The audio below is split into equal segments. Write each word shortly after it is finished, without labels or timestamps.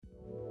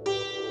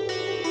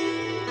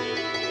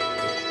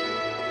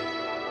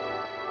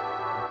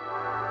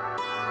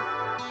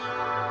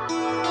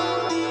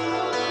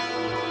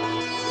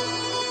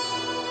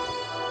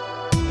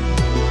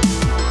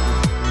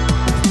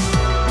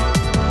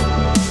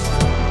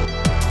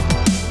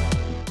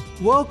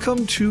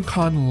Welcome to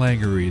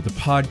Conlangery, the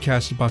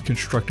podcast about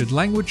constructed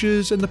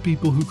languages and the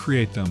people who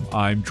create them.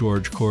 I'm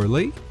George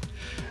Corley,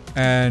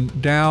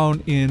 and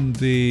down in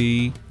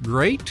the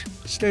great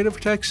state of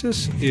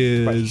Texas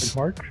is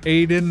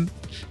Aiden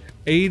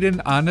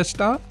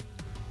Anastat.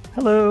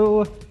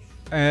 Hello.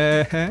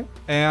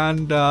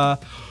 And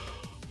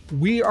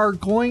we are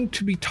going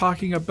to be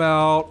talking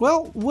about,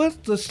 well,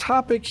 with this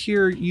topic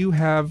here you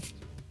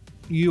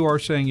are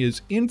saying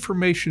is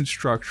information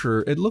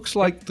structure. It looks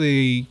like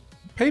the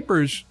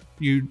papers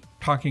you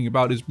talking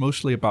about is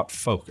mostly about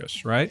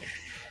focus, right?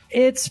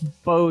 It's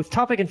both.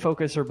 Topic and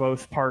focus are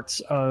both parts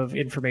of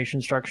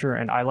information structure,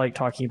 and I like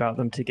talking about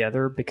them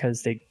together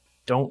because they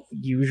don't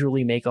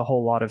usually make a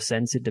whole lot of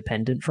sense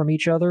independent from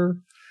each other.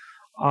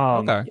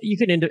 Okay. You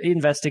can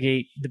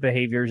investigate the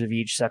behaviors of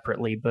each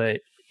separately, but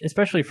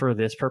especially for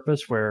this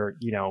purpose where,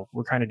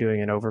 we're kind of doing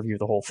an overview of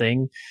the whole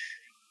thing,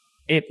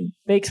 it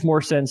makes more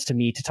sense to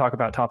me to talk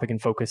about topic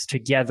and focus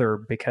together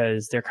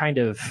because they're kind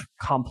of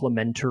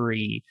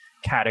complementary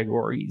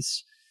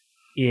categories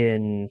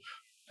in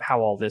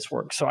how all this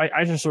works. So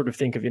I just sort of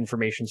think of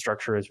information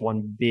structure as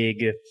one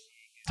big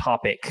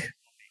topic,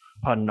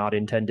 pun not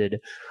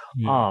intended,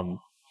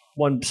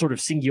 one sort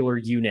of singular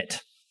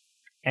unit.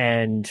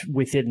 And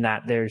within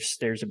that,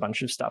 there's a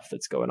bunch of stuff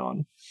that's going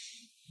on.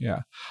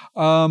 Yeah.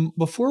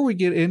 Before we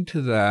get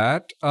into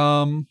that,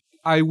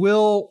 I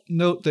will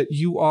note that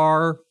you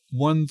are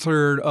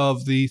 1/3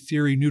 of the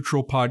Theory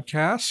Neutral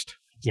podcast.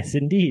 Yes,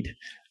 indeed.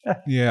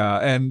 Yeah,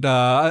 and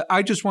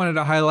I just wanted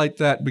to highlight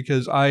that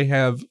because I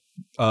have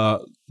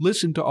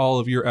listened to all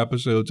of your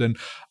episodes, and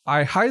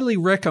I highly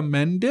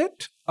recommend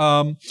it.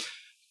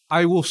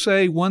 I will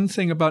say one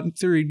thing about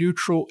Theory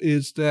Neutral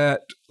is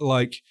that,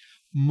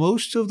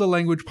 most of the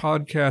language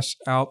podcasts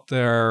out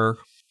there,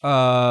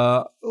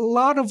 a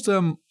lot of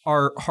them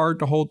are hard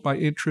to hold my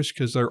interest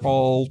because they're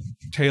all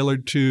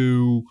tailored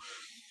to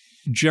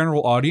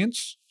general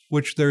audience,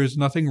 which there is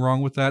nothing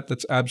wrong with that.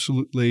 That's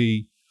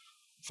absolutely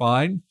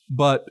fine.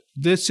 But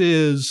this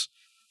is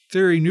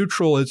Theory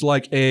Neutral is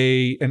like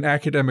an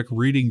academic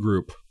reading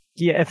group.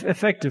 Yeah,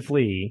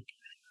 effectively.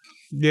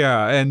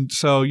 Yeah, and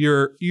so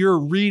you're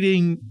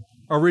reading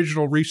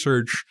original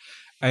research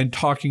and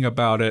talking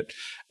about it.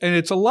 And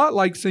it's a lot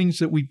like things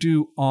that we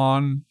do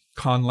on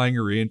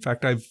Conlangery. In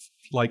fact,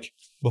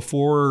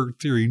 before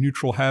Theory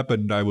Neutral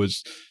happened, I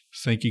was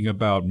thinking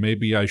about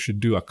maybe I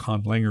should do a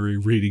Conlangery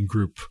reading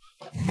group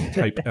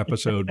type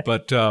episode.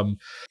 But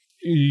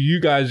you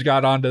guys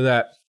got onto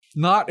that,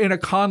 not in a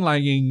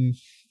conlanging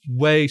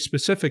way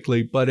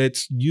specifically, but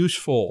it's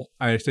useful,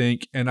 I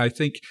think. And I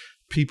think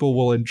people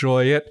will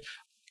enjoy it.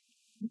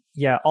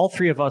 Yeah, all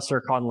three of us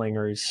are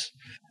conlangers.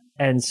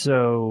 And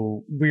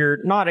so we're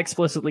not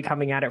explicitly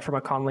coming at it from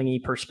a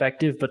conlangy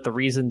perspective, but the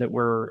reason that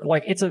we're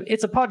it's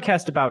a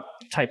podcast about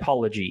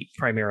typology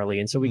primarily.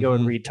 And so we go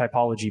and read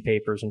typology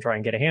papers and try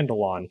and get a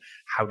handle on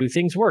how do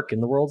things work in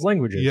the world's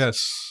languages.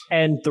 Yes.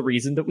 And the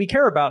reason that we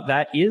care about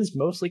that is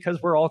mostly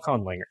because we're all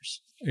conlangers.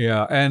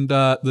 Yeah. And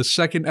the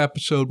second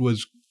episode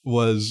was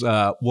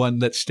one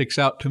that sticks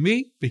out to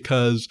me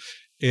because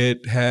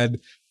it had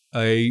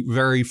a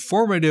very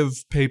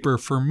formative paper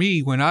for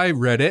me when I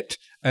read it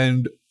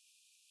and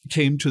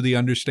came to the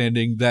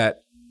understanding that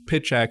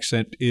pitch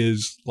accent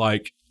is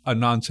like a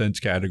nonsense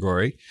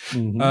category.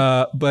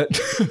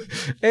 But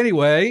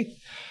anyway,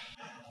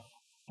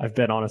 I've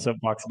been on a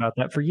soapbox about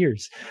that for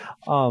years.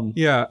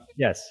 Yeah.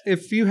 Yes.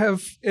 If you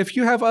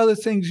have other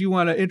things you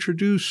want to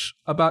introduce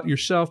about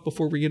yourself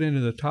before we get into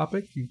the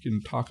topic, you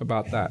can talk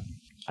about that.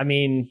 I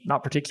mean,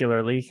 not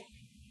particularly.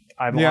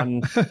 I'm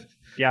on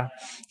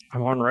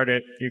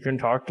Reddit. You can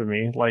talk to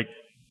me.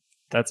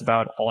 That's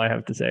about all I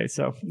have to say.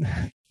 So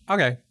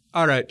okay.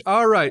 All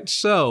right.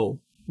 So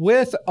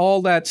with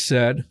all that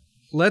said,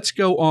 let's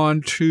go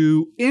on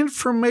to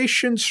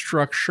information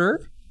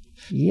structure.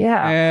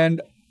 Yeah.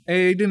 And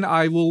Aiden,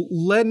 I will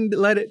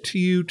let it to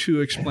you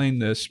to explain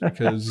this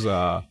because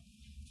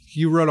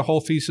you wrote a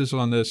whole thesis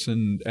on this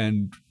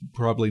and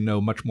probably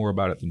know much more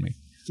about it than me.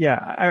 Yeah,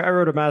 I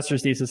wrote a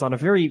master's thesis on a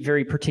very,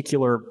 very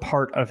particular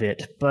part of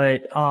it.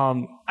 But I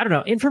don't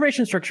know.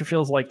 Information structure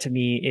feels like to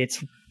me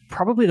it's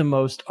probably the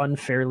most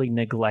unfairly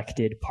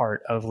neglected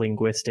part of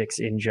linguistics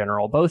in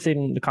general, both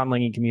in the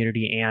conlanging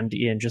community and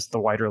in just the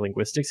wider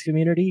linguistics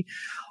community.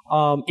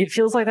 It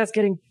feels like that's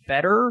getting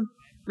better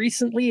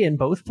recently in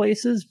both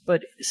places,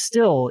 but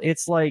still,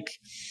 it's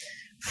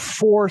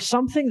for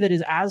something that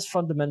is as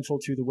fundamental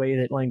to the way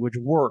that language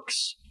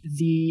works,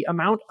 the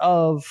amount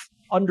of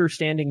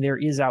understanding there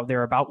is out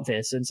there about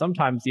this, and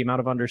sometimes the amount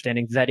of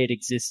understanding that it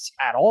exists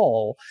at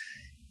all,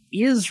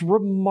 is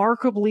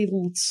remarkably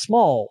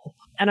small.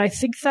 And I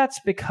think that's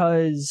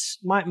because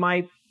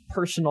my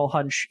personal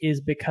hunch is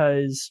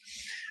because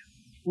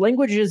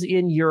languages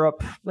in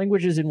Europe,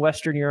 languages in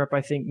Western Europe,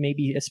 I think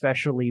maybe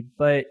especially,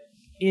 but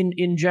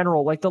in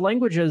general, like the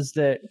languages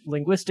that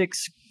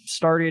linguistics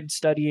started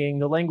studying,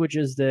 the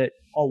languages that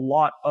a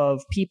lot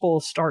of people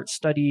start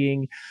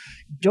studying,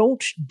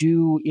 don't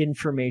do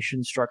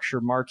information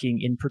structure marking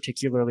in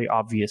particularly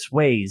obvious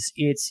ways.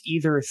 It's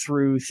either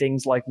through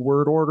things like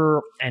word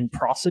order and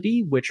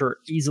prosody, which are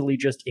easily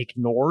just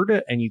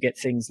ignored, and you get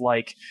things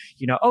like,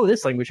 oh,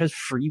 this language has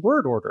free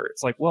word order.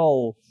 It's like,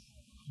 well,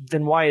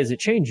 then why is it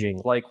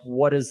changing? Like,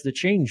 what does the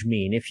change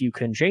mean if you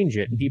can change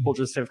it? And people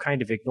just have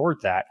kind of ignored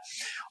that.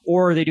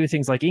 Or they do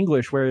things like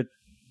English, where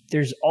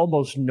there's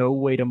almost no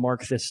way to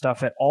mark this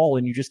stuff at all,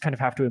 and you just kind of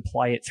have to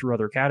apply it through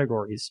other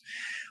categories.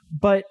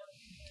 But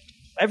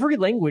every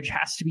language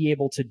has to be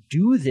able to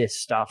do this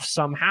stuff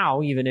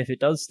somehow, even if it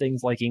does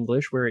things like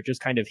English, where it just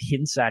kind of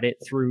hints at it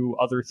through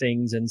other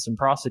things and some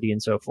prosody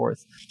and so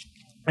forth.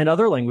 And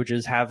other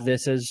languages have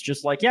this as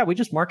just like, yeah, we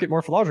just mark it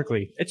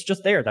morphologically. It's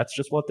just there. That's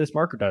just what this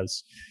marker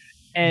does.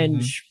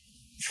 And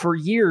for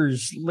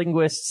years,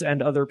 linguists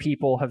and other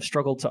people have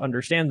struggled to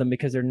understand them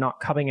because they're not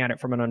coming at it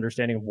from an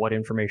understanding of what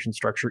information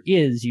structure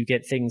is. You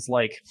get things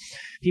like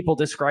people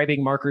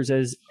describing markers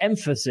as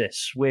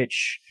emphasis,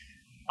 which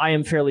I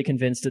am fairly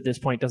convinced at this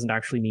point doesn't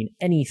actually mean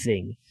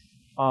anything.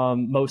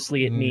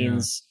 Mostly it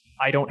means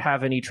I don't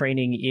have any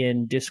training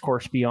in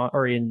discourse beyond,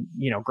 or in,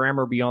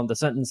 grammar beyond the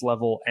sentence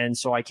level, and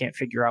so I can't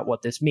figure out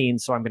what this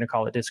means, so I'm going to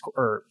call it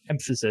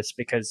emphasis,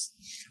 because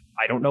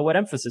I don't know what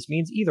emphasis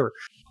means either.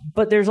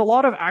 But there's a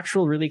lot of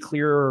actual really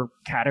clear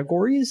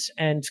categories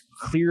and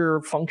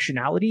clear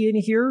functionality in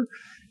here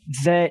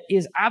that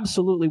is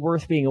absolutely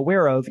worth being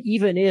aware of,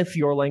 even if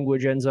your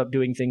language ends up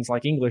doing things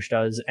like English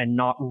does and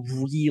not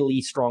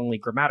really strongly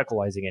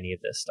grammaticalizing any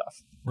of this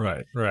stuff.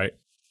 Right.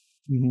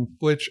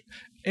 Which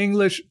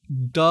English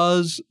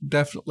does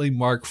definitely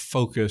mark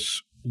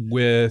focus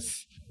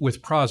with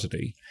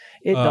prosody.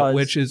 It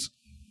does.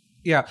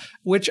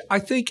 Which I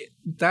think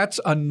that's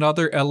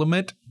another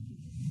element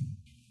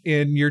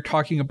in you're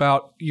talking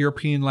about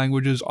European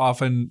languages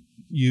often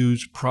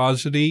use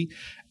prosody.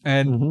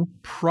 And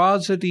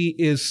prosody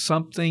is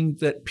something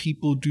that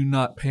people do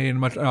not pay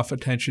enough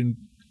attention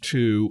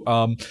to.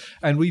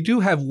 And we do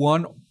have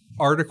one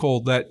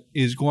article that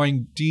is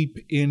going deep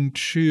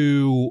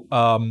into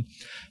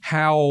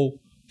how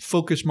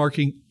focus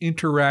marking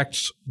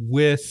interacts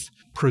with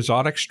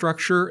prosodic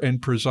structure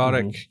and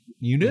prosodic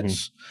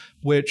units,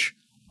 which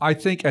I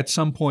think at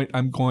some point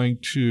I'm going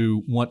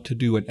to want to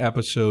do an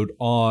episode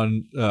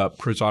on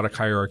prosodic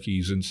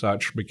hierarchies and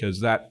such,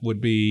 because that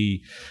would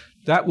be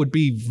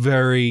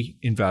very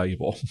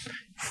invaluable.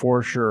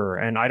 For sure.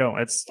 And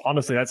that's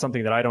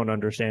something that I don't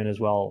understand as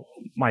well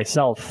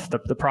myself,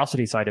 the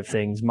prosody side of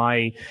things.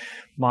 My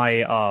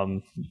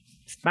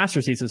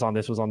master's thesis on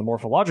this was on the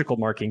morphological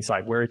marking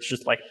side, where it's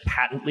just like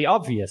patently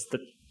obvious that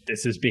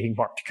this is being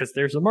marked because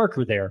there's a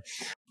marker there.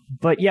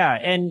 But yeah,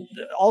 and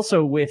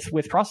also with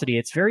prosody,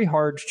 it's very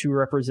hard to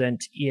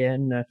represent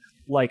in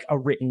like a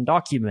written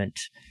document.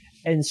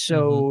 And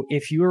so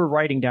if you're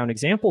writing down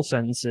example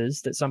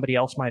sentences that somebody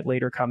else might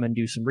later come and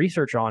do some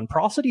research on,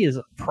 prosody is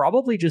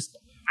probably just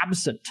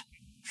absent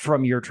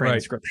from your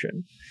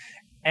transcription.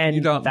 Right. And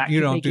you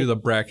don't do the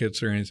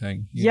brackets or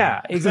anything.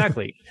 Yeah,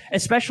 exactly.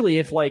 Especially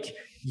if like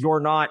you're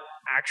not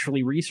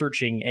actually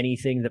researching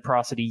anything that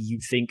prosody you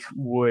think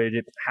would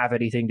have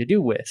anything to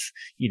do with,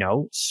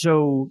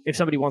 So if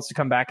somebody wants to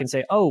come back and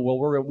say, oh, well,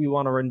 we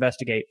want to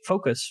investigate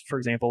focus, for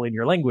example, in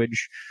your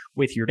language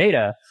with your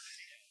data,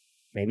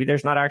 maybe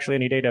there's not actually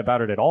any data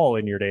about it at all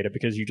in your data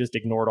because you just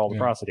ignored all the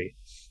prosody.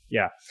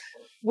 Yeah.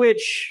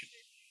 Which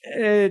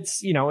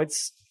it's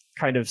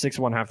kind of 6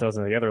 of one, half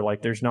dozen of the other.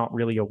 Like there's not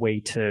really a way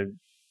to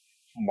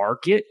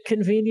mark it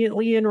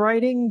conveniently in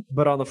writing,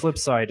 but on the flip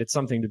side, it's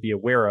something to be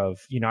aware of.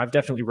 I've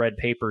definitely read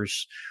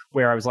papers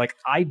where I was like,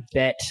 I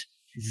bet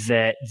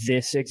that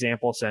this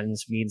example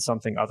sentence means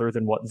something other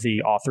than what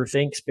the author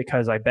thinks,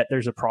 because I bet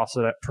there's a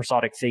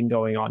prosodic thing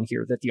going on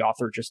here that the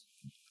author just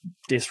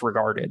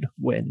disregarded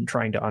when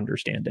trying to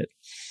understand it.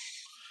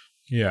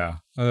 Yeah.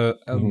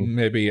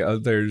 Maybe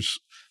there's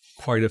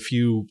quite a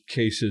few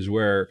cases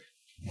where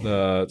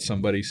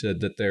somebody said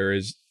that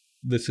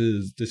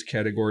this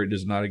category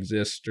does not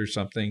exist or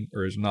something,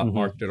 or is not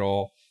marked at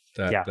all.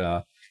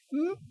 That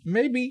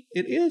maybe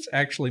it is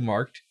actually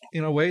marked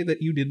in a way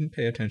that you didn't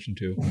pay attention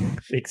to.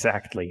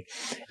 Exactly.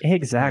 Yeah.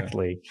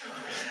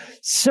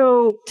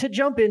 So to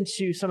jump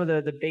into some of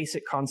the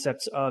basic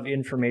concepts of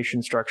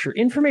information structure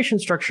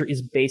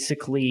is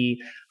basically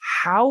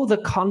how the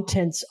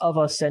contents of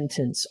a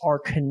sentence are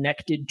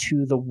connected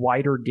to the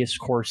wider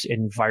discourse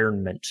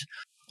environment.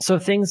 So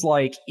things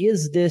like,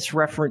 is this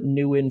referent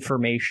new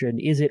information?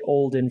 Is it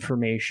old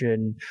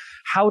information?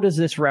 How does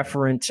this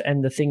referent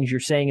and the things you're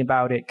saying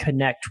about it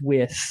connect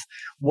with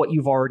what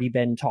you've already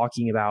been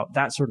talking about?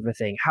 That sort of a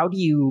thing. How do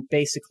you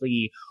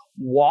basically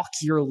walk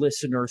your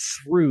listener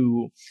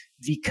through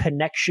the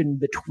connection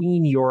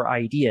between your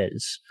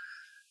ideas?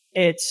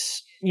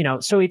 It's,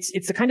 so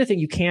it's the kind of thing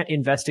you can't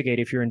investigate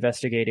if you're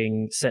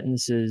investigating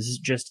sentences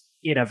just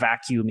in a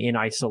vacuum, in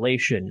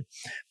isolation,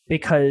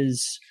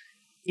 because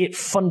it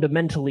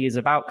fundamentally is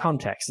about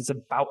context. It's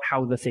about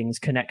how the things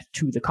connect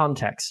to the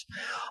context.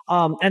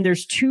 And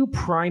there's two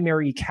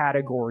primary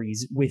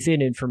categories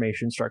within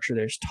information structure.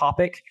 There's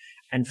topic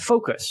and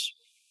focus,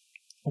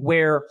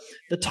 where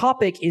the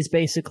topic is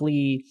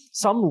basically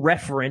some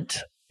referent.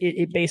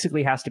 It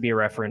basically has to be a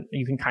referent.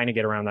 You can kind of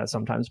get around that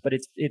sometimes, but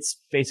it's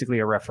basically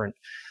a referent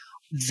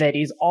that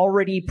is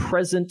already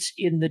present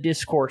in the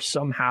discourse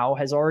somehow,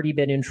 has already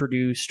been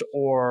introduced,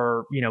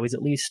 or, is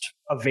at least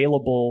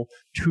available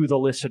to the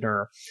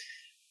listener.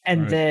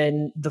 And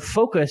then the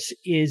focus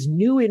is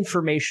new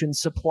information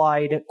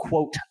supplied,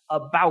 quote,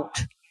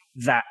 about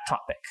that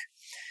topic.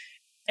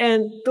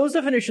 And those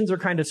definitions are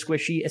kind of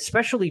squishy,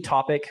 especially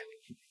topic.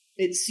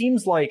 It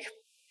seems like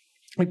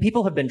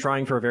people have been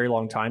trying for a very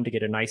long time to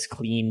get a nice,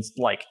 clean,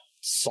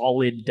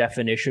 solid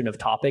definition of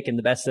topic, and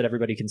the best that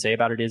everybody can say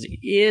about it is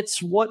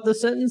it's what the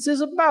sentence is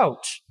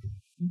about.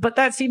 But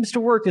that seems to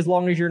work as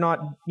long as you're not,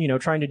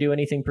 trying to do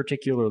anything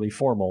particularly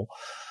formal.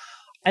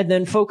 And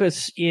then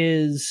focus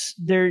is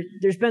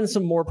there's been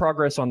some more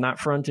progress on that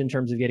front in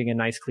terms of getting a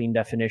nice clean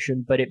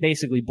definition, but it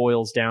basically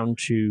boils down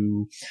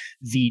to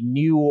the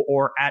new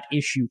or at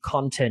issue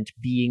content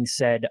being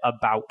said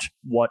about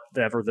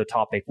whatever the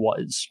topic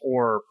was,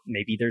 or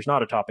maybe there's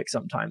not a topic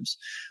sometimes,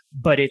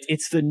 but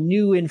it's the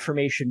new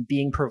information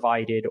being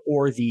provided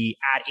or the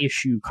at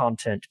issue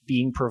content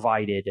being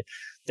provided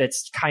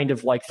that's kind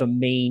of like the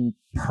main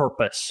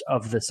purpose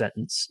of the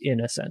sentence, in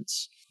a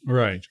sense.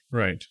 Right.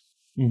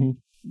 Mm-hmm.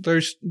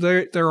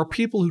 There are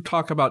people who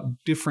talk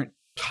about different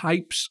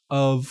types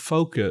of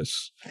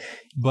focus,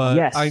 but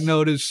yes. I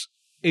notice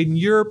in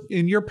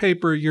your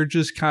paper you're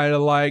just kind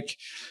of like,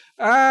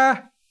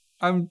 we're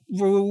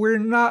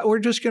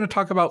just going to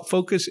talk about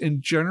focus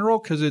in general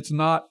because it's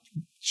not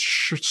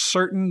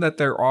certain that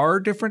there are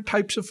different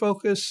types of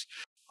focus.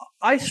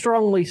 I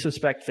strongly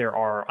suspect there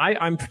are.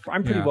 I'm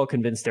pretty well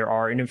convinced there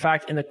are, and in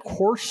fact, in the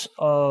course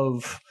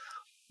of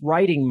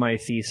writing my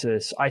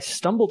thesis, I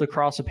stumbled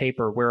across a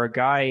paper where a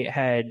guy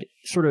had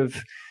sort of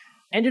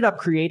ended up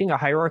creating a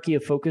hierarchy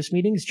of focus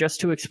meanings just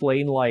to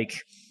explain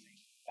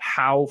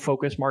how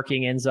focus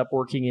marking ends up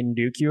working in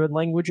Duquesne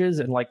languages,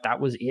 and that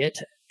was it.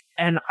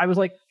 And I was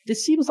like,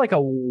 this seems like a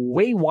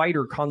way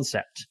wider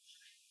concept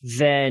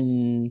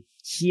than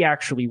he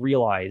actually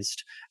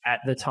realized at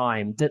the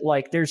time, that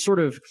there's sort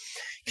of,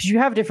 because you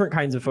have different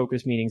kinds of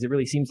focus meanings, it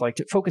really seems like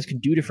focus can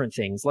do different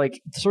things.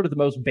 Sort of the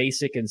most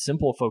basic and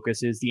simple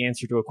focus is the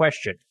answer to a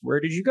question.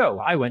 Where did you go?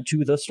 I went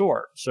to the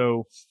store.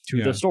 So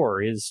the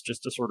store is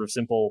just a sort of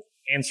simple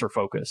answer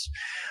focus.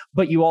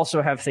 But you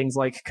also have things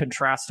like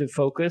contrastive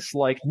focus,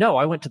 no,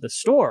 I went to the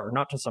store,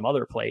 not to some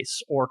other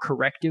place, or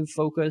corrective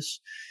focus.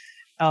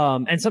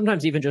 And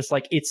sometimes even just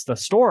it's the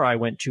store I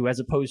went to as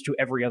opposed to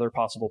every other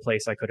possible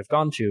place I could have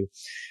gone to.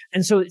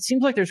 And so it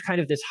seems like there's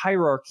kind of this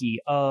hierarchy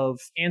of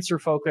answer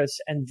focus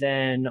and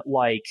then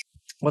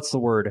what's the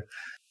word?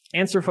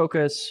 Answer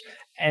focus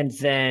and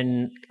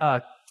then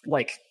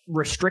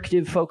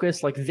restrictive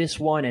focus, this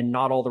one and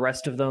not all the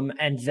rest of them.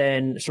 And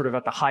then sort of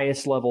at the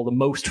highest level, the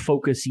most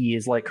focusy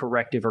is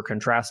corrective or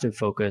contrastive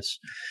focus.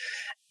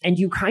 And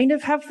you kind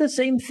of have the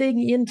same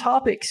thing in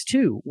topics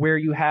too, where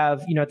you have,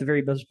 at the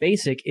very most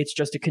basic, it's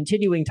just a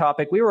continuing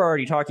topic. We were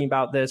already talking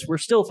about this. We're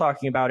still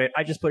talking about it.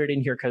 I just put it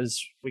in here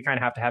because we kind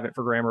of have to have it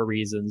for grammar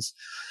reasons.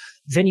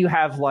 Then you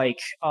have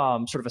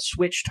sort of a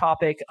switch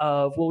topic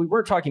of, well, we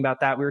weren't talking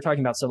about that. We were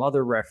talking about some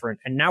other referent,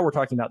 and now we're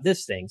talking about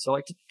this thing. So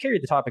to carry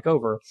the topic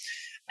over.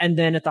 And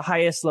then at the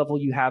highest level,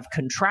 you have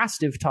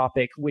contrastive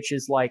topic, which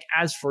is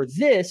as for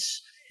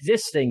this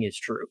thing is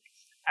true.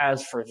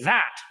 As for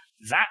that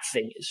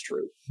thing is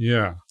true.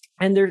 Yeah.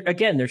 And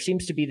there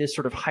seems to be this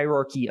sort of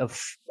hierarchy of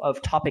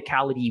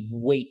topicality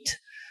weight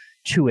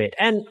to it.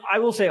 And I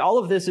will say all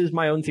of this is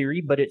my own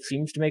theory, but it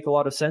seems to make a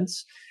lot of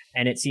sense.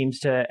 And it seems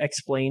to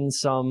explain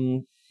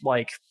some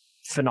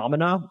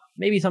phenomena.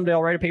 Maybe someday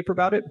I'll write a paper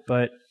about it,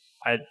 but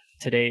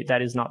today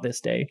that is not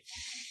this day.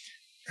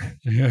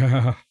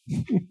 Yeah.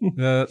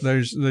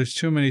 There's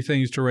too many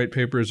things to write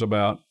papers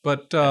about.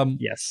 But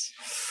yes.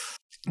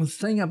 The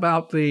thing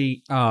about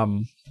the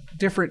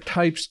different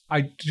types,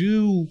 I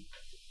do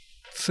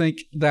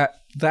think that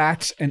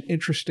that's an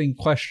interesting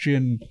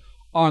question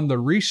on the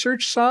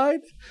research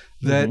side,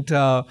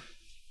 that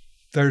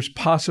there's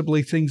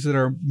possibly things that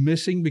are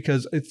missing,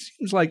 because it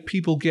seems like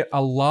people get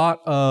a lot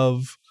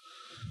of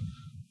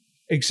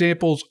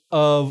examples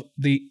of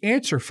the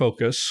answer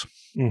focus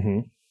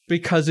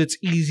because it's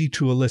easy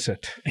to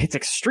elicit. It's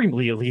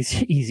extremely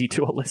easy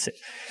to elicit.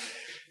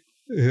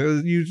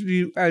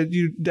 You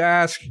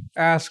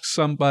ask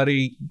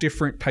somebody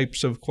different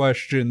types of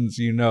questions,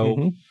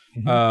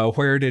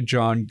 where did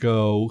John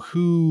go?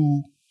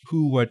 Who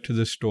went to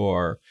the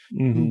store?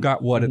 Who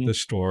got what at the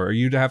store?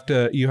 You have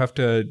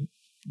to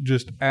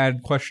just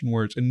add question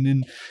words,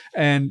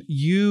 and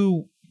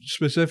you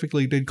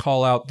specifically did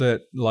call out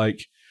that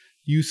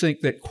you think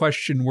that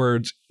question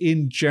words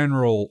in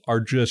general are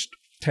just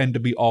tend to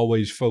be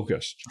always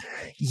focused.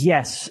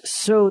 Yes.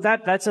 So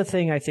that's a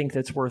thing I think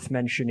that's worth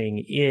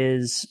mentioning,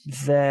 is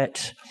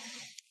that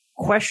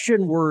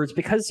question words,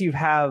 because you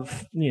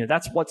have,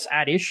 that's what's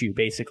at issue,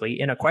 basically.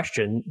 In a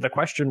question, the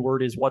question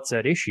word is what's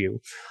at issue.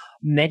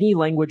 Many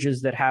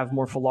languages that have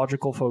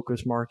morphological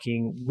focus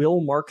marking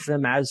will mark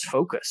them as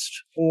focused,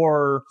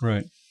 or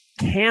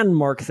can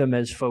mark them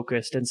as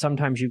focused, and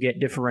sometimes you get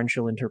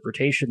differential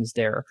interpretations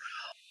there.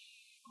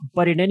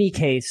 But in any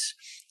case,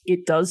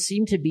 it does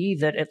seem to be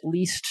that at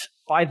least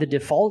by the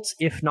default,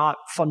 if not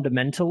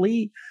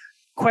fundamentally,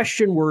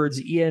 question words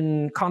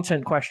in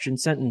content question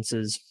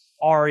sentences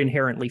are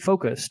inherently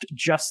focused,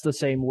 just the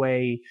same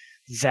way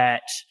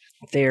that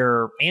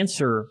their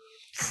answer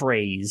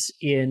phrase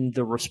in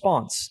the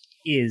response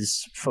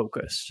is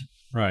focused.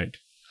 Right.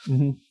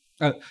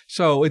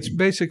 So it's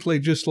basically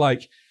just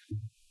like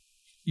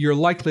you're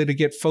likely to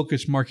get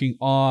focus marking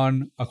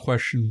on a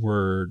question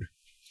word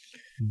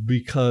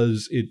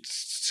because it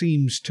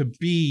seems to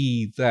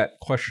be that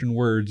question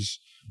words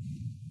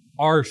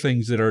are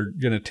things that are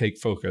going to take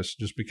focus,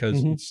 just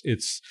because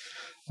it's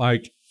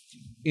like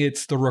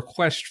it's the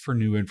request for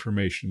new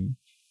information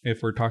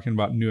if we're talking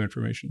about new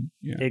information.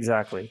 Yeah.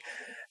 Exactly.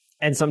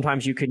 And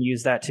sometimes you can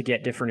use that to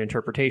get different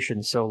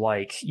interpretations. So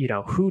like,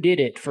 who did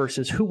it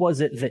versus who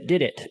was it that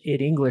did it?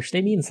 In English,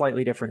 they mean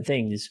slightly different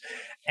things.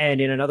 And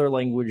in another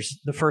language,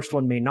 the first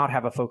one may not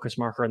have a focus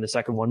marker and the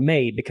second one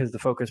may, because the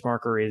focus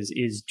marker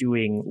is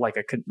doing like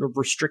a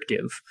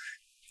restrictive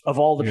of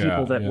all the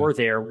people that were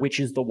there, which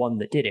is the one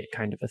that did it,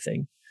 kind of a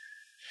thing.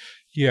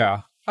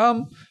 Yeah.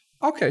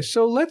 Okay,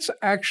 so let's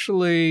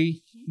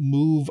actually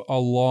move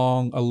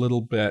along a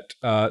little bit.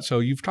 So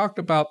you've talked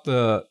about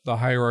the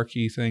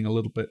hierarchy thing a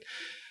little bit.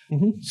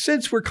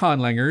 Since we're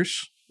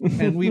conlangers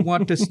and we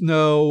want to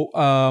know,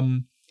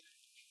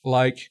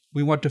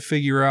 we want to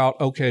figure out,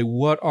 okay,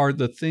 what are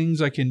the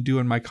things I can do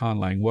in my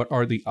conlang? What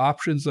are the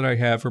options that I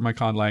have for my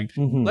conlang?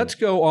 Let's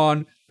go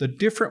on the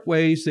different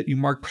ways that you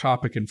mark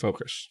topic and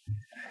focus.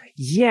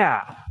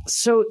 Yeah,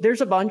 so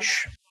there's a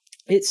bunch.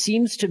 It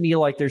seems to me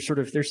like there's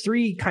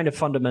three kind of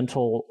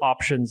fundamental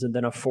options and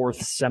then a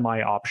fourth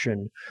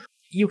semi-option.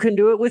 You can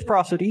do it with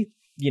prosody,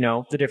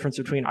 the difference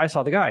between I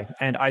saw the guy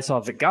and I saw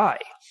the guy.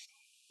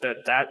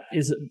 That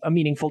is a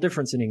meaningful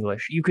difference in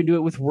English. You can do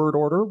it with word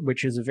order,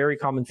 which is a very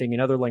common thing in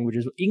other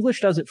languages.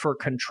 English does it for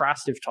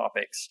contrastive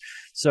topics.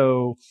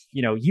 So,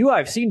 you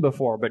I've seen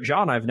before, but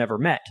John I've never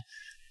met.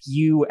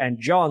 You and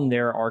John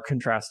there are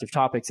contrastive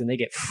topics, and they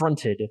get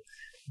fronted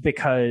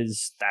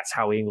because that's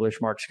how English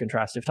marks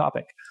contrastive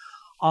topic.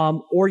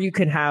 Or you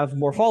can have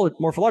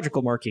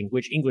morphological marking,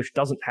 which English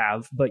doesn't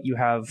have, but you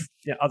have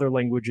other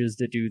languages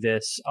that do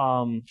this.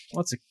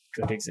 What's a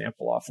good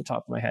example off the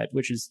top of my head?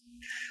 Which is,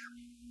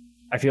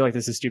 I feel like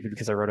this is stupid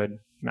because I wrote a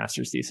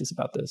master's thesis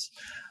about this.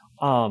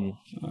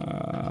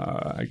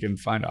 I can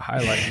find a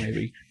highlight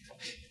maybe.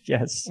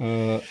 Yes.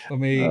 Let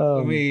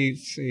me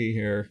see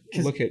here.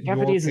 Look at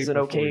Japanese is an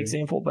okay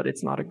example, but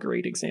it's not a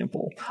great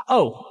example.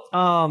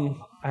 I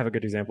have a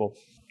good example.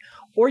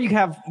 Or you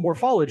have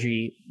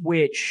morphology,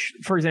 which,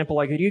 for example,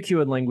 like in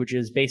Ryukyuan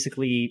languages,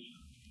 basically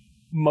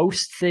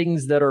most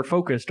things that are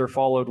focused are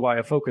followed by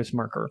a focus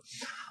marker.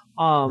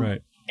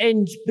 But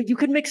you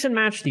can mix and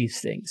match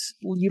these things.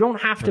 You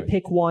don't have to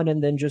pick one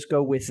and then just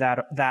go with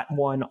that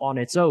one on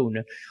its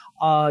own.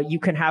 You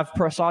can have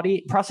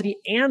prosody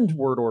and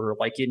word order,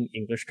 like in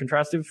English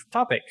contrastive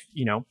topic.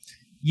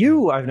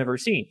 I've never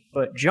seen,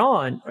 but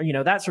John,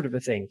 that sort of a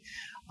thing.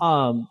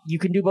 You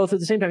can do both at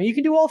the same time. You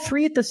can do all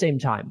three at the same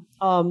time.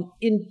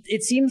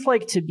 It seems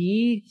like to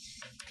be,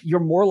 you're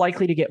more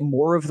likely to get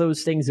more of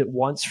those things at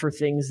once for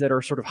things that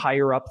are sort of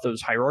higher up those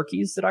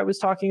hierarchies that I was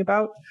talking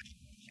about.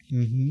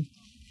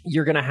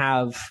 You're going to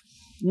have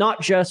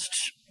not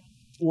just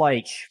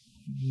like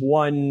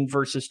 1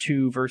 versus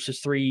 2 versus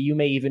 3. You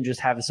may even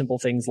just have simple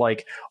things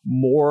like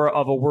more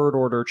of a word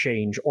order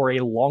change or a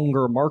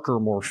longer marker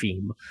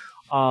morpheme.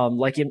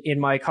 Like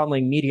in my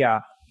Conlang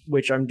Media,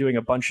 which I'm doing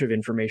a bunch of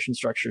information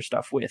structure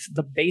stuff with,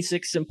 the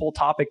basic simple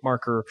topic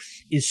marker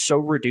is so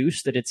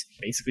reduced that it's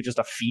basically just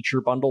a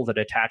feature bundle that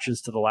attaches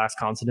to the last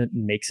consonant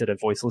and makes it a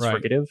voiceless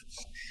fricative.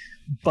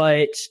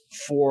 But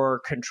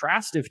for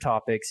contrastive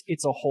topics,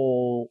 it's a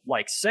whole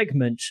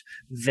segment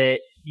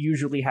that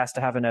usually has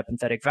to have an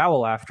epenthetic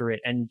vowel after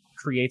it and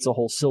creates a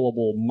whole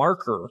syllable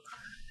marker.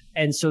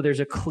 And so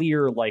there's a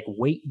clear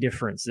weight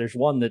difference. There's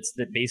one that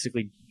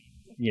basically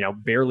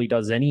barely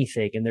does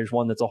anything, and there's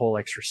one that's a whole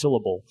extra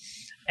syllable.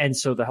 And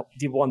so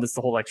the one that's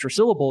the whole extra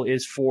syllable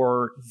is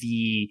for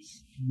the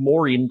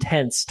more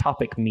intense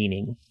topic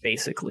meaning,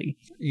 basically.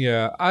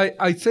 Yeah,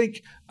 I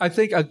think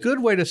a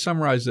good way to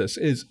summarize this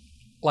is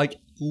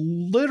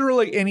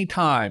literally any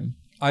time,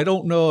 I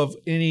don't know of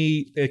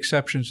any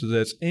exceptions to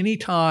this,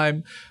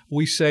 anytime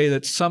we say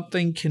that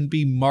something can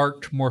be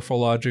marked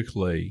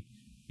morphologically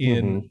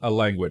in a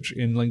language,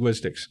 in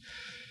linguistics,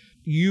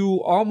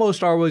 you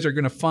almost always are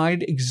going to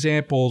find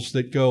examples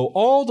that go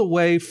all the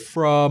way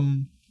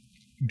from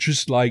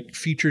just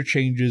feature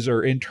changes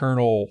or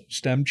internal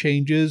stem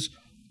changes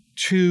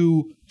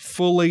to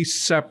fully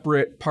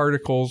separate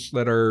particles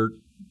that are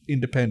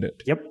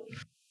independent.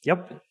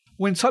 Yep.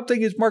 When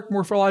something is marked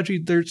morphology,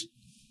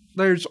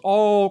 there's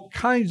all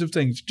kinds of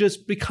things.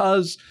 Just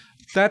because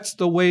that's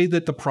the way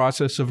that the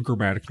process of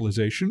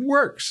grammaticalization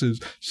works, is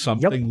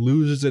something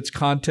loses its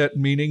content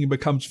meaning and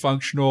becomes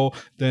functional,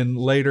 then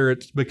later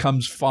it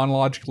becomes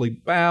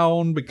phonologically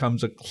bound,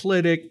 becomes a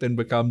clitic, then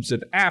becomes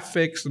an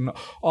affix, and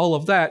all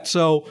of that.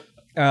 So,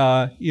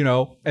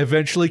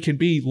 eventually can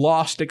be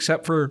lost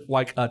except for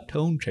like a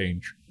tone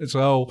change.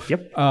 So,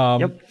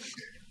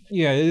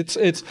 yeah,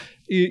 it's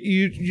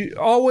you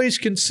always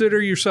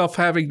consider yourself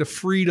having the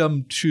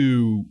freedom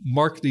to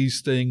mark these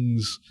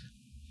things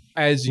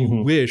as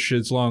you wish,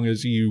 as long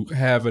as you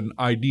have an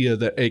idea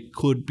that it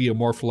could be a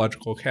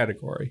morphological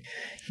category.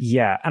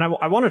 Yeah, and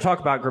I want to talk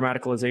about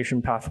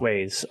grammaticalization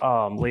pathways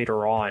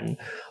later on.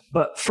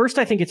 But first,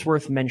 I think it's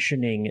worth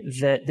mentioning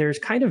that there's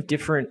kind of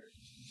different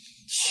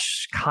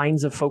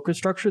kinds of focus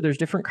structure. There's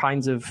different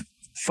kinds of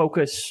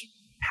focus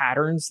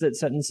patterns that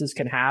sentences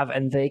can have,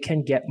 and they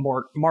can get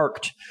more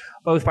marked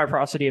both by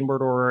prosody and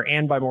word order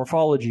and by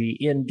morphology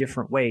in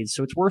different ways.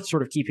 So it's worth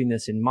sort of keeping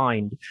this in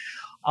mind.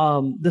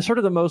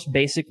 The most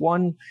basic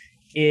one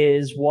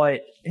is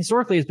what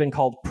historically has been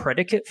called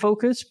predicate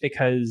focus,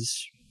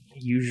 because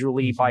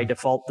usually by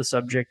default the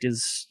subject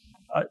is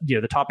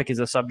the topic is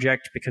a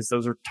subject, because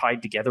those are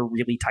tied together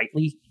really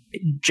tightly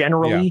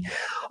generally.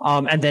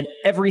 And then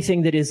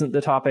everything that isn't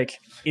the topic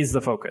is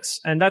the focus.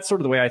 And that's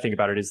sort of the way I think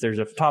about it, is there's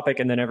a topic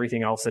and then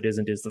everything else that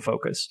isn't is the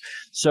focus.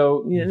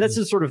 So this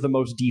is sort of the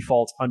most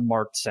default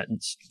unmarked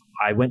sentence.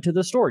 I went to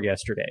the store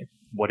yesterday.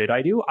 What did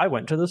I do? I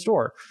went to the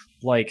store.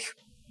 Like,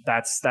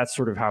 that's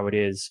sort of how it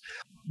is.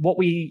 What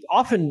we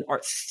often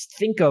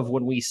think of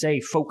when we say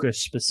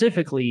focus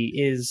specifically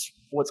is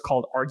what's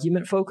called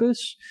argument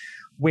focus,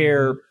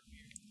 where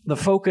the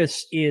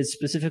focus is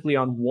specifically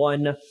on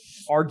one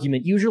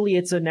argument. Usually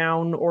it's a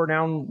noun or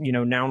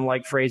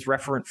noun-like phrase,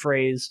 referent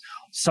phrase.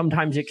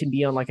 Sometimes it can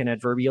be on like an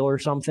adverbial or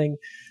something.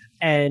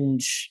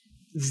 And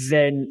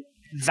then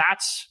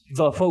that's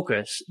the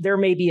focus. There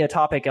may be a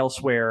topic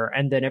elsewhere,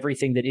 and then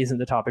everything that isn't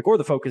the topic or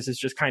the focus is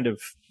just kind of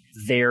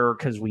there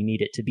because we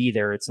need it to be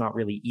there. It's not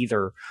really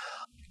either.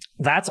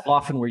 That's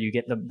often where you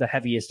get the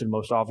heaviest and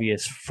most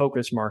obvious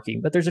focus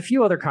marking. But there's a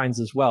few other kinds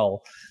as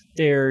well.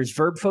 There's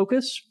verb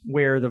focus,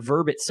 where the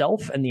verb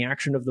itself and the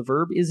action of the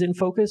verb is in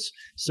focus.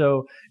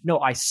 So, no,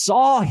 I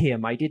saw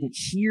him, I didn't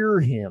hear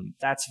him.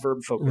 That's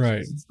verb focus. Right.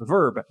 It's the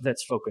verb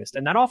that's focused.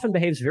 And that often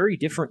behaves very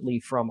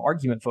differently from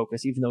argument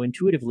focus, even though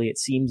intuitively it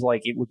seems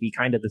like it would be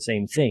kind of the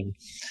same thing.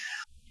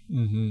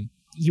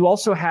 You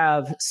also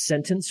have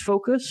sentence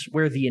focus,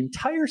 where the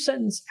entire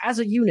sentence as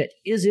a unit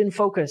is in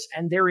focus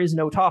and there is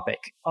no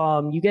topic.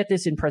 You get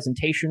this in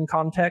presentation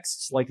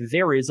contexts, like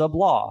there is a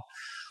blah.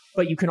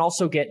 But you can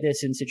also get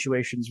this in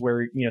situations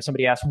where,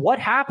 somebody asks, what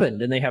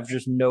happened? And they have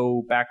just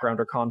no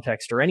background or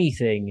context or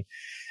anything.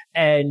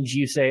 And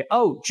you say,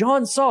 oh,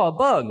 John saw a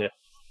bug,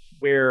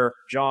 where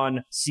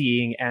John,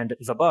 seeing, and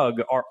the bug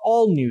are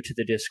all new to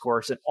the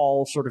discourse and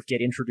all sort of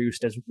get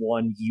introduced as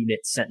one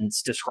unit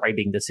sentence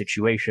describing the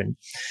situation.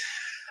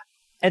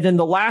 And then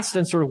the last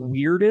and sort of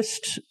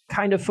weirdest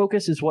kind of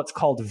focus is what's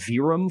called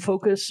Virum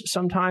focus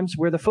sometimes,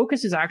 where the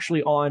focus is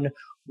actually on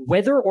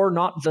whether or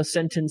not the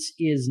sentence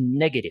is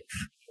negative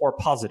or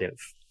positive.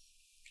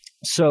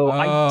 So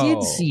I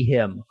did see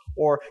him,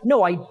 or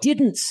no, I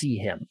didn't see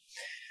him.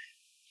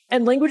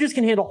 And languages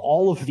can handle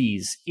all of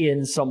these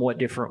in somewhat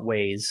different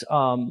ways.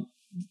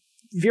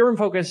 Virum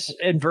focus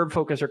and verb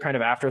focus are kind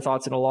of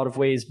afterthoughts in a lot of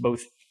ways,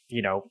 both,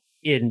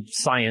 in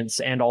science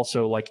and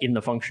also like in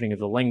the functioning of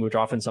the language.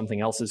 Often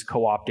something else is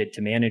co-opted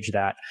to manage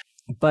that.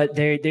 But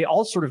they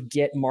all sort of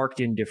get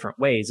marked in different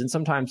ways. And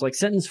sometimes, like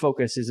sentence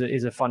focus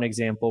is a fun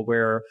example,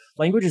 where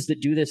languages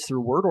that do this through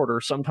word order,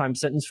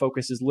 sometimes sentence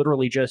focus is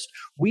literally just,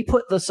 we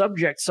put the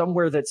subject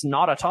somewhere that's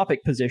not a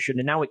topic position,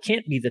 and now it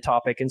can't be the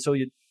topic. And so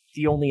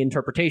the only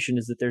interpretation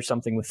is that there's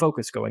something with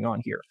focus going on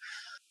here.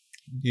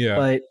 Yeah.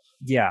 But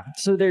yeah,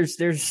 so there's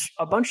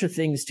a bunch of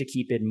things to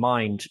keep in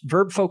mind.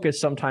 Verb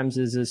focus sometimes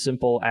is as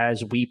simple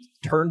as we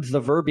turned the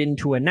verb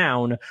into a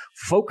noun,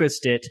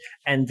 focused it,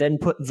 and then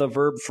put the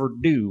verb for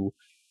do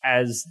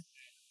as,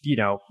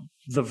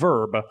 the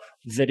verb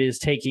that is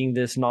taking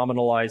this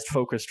nominalized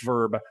focused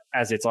verb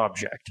as its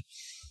object.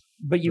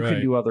 But you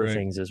can do other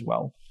things as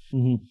well.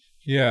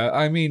 Yeah,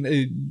 I mean,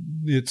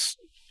 it's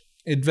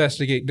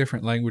investigate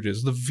different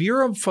languages. The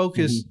Virum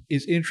focus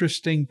is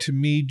interesting to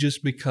me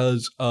just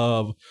because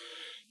of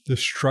the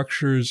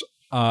structures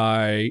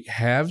I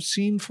have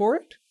seen for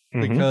it,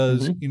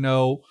 because in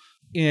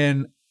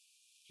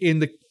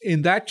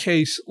that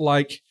case,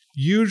 like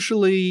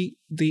usually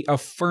the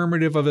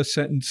affirmative of a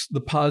sentence, the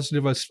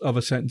positive of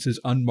a sentence is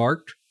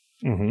unmarked.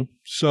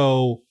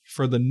 So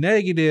for the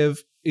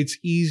negative, it's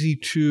easy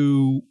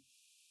to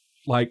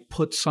like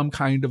put some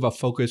kind of a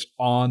focus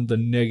on the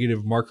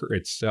negative marker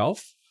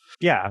itself.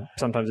 Yeah,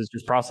 sometimes it's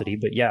just prosody,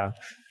 but yeah.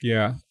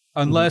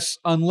 Unless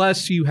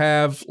you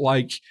have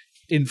like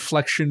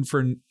inflection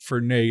for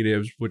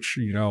negatives, which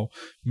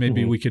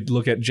maybe we could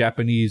look at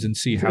Japanese and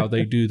see how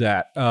they do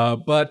that.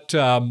 But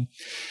for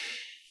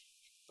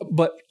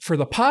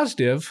the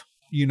positive,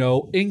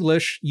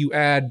 English, you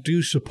add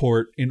do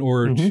support in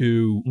order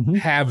to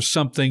have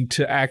something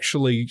to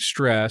actually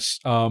stress.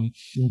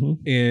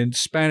 In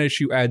Spanish,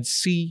 you add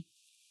si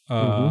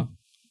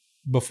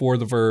before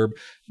the verb.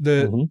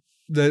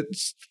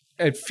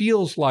 It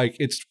feels like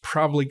it's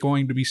probably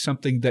going to be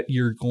something that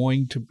you're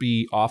going to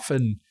be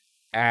often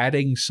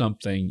adding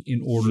something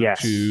in order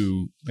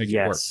to make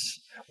it work.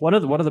 One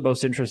of the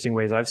most interesting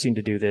ways I've seen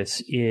to do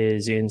this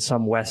is in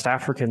some West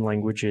African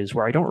languages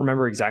where I don't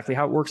remember exactly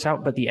how it works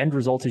out, but the end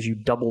result is you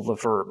double the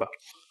verb.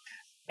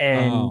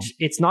 And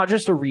it's not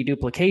just a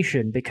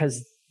reduplication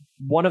because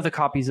one of the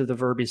copies of the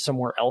verb is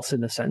somewhere else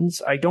in the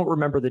sentence. I don't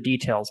remember the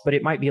details, but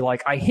it might be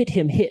like, I hit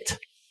him hit,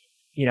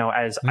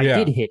 as I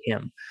did hit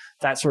him,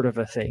 that sort of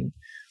a thing.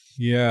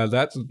 Yeah,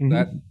 that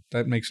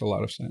makes a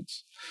lot of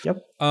sense. Yep.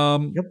 I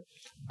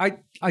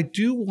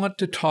do want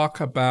to talk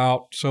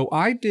about, so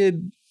I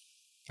did...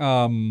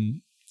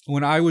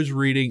 when I was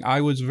reading,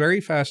 I was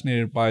very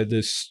fascinated by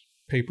this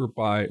paper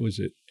by, was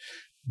it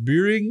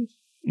Buehring?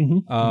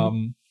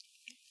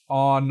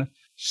 On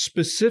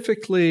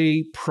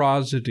specifically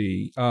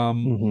prosody.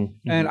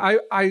 And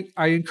I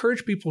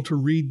encourage people to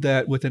read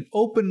that with an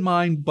open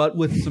mind, but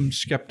with some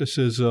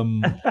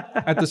skepticism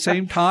at the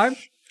same time.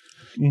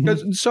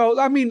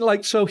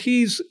 So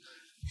he's,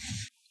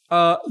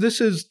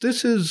 this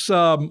is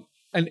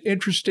an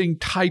interesting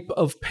type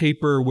of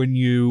paper when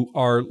you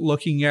are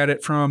looking at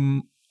it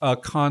from a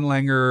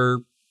Conlanger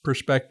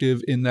perspective,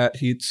 in that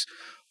it's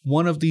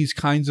one of these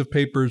kinds of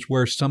papers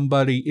where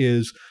somebody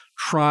is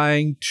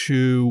trying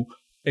to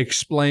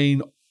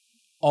explain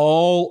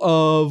all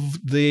of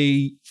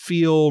the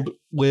field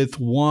with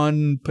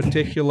one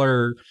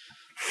particular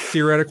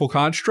theoretical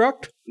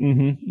construct.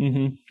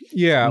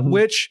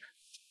 Which,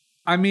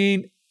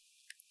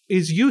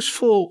 is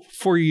useful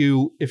for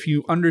you if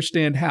you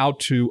understand how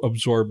to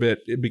absorb it,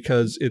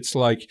 because it's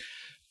like,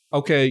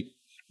 okay,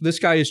 this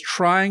guy is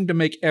trying to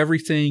make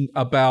everything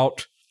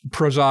about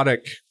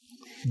prosodic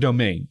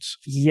domains.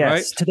 Yes,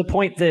 right? To the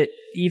point that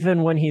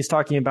even when he's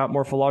talking about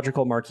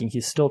morphological marking,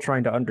 he's still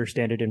trying to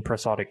understand it in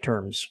prosodic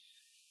terms.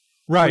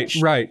 Right.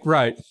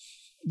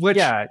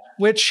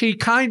 Which he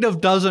kind of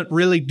doesn't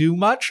really do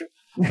much.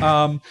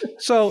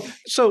 So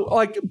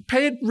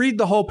read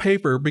the whole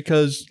paper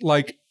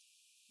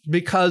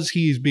because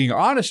he's being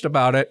honest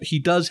about it. He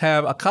does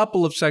have a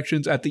couple of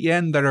sections at the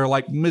end that are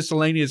like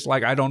miscellaneous,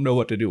 like, I don't know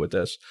what to do with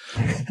this.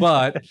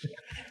 But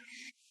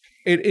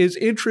it is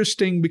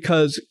interesting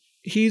because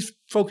he's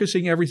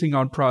focusing everything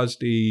on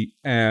prosody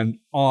and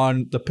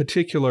on the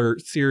particular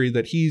theory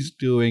that he's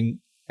doing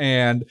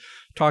and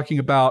talking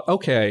about,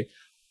 okay,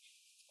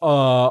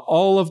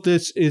 all of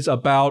this is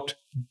about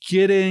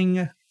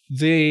getting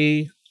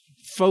the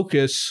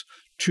focus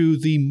to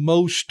the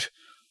most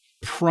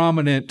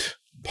prominent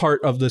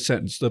part of the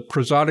sentence, the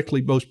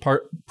prosodically most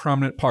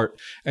prominent part.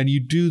 And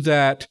you do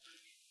that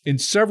in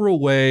several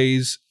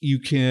ways. You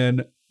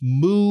can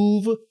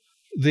move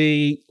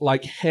the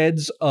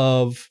heads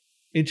of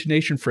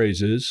intonation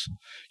phrases.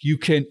 You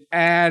can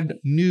add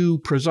new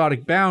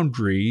prosodic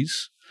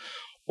boundaries,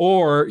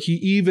 or he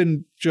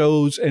even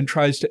goes and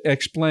tries to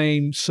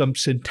explain some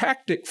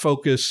syntactic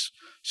focus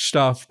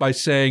stuff by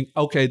saying,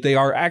 okay, they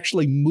are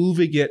actually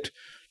moving it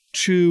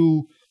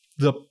to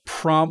the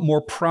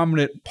more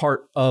prominent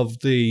part of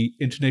the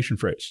intonation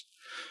phrase,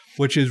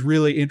 which is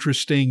really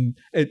interesting.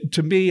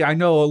 To me, I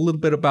know a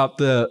little bit about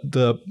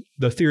the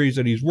theories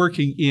that he's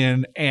working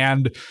in,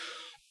 and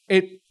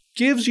it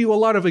gives you a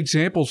lot of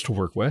examples to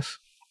work with,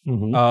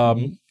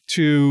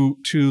 to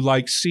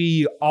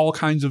see all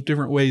kinds of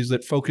different ways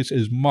that focus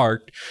is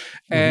marked.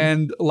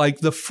 And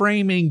the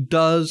framing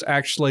does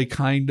actually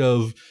kind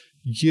of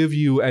give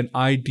you an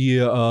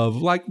idea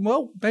of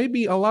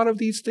maybe a lot of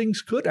these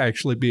things could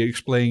actually be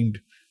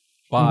explained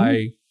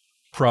by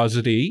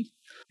prosody.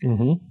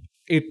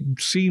 It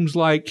seems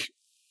like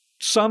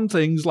some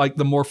things, like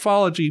the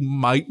morphology,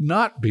 might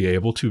not be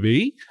able to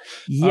be.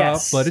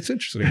 Yes. But it's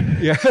interesting.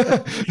 Yeah.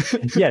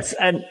 Yes.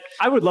 And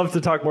I would love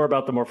to talk more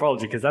about the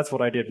morphology, because that's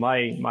what I did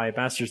my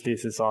master's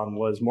thesis on,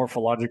 was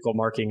morphological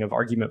marking of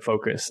argument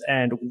focus.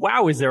 And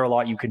wow, is there a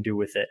lot you can do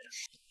with it.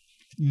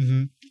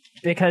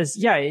 Because,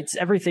 it's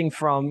everything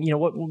from,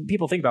 what when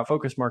people think about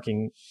focus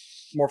marking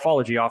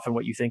morphology, often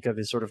what you think of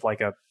is sort of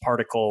like a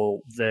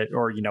particle that,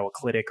 or, a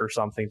clitic or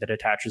something that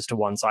attaches to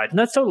one side. And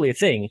that's totally a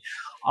thing.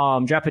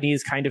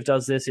 Japanese kind of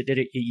does this.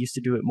 It used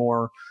to do it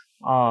more.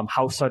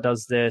 Hausa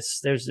does this.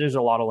 There's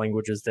a lot of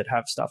languages that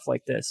have stuff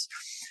like this.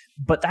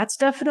 But that's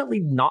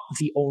definitely not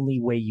the only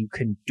way you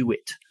can do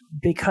it,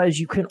 because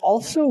you can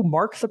also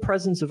mark the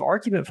presence of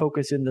argument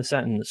focus in the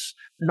sentence,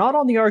 not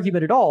on the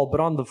argument at all, but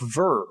on the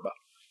verb.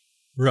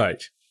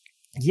 Right.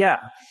 Yeah.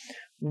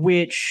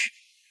 Which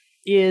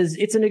is,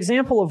 it's an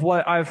example of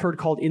what I've heard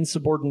called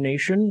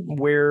insubordination,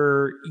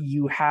 where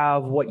you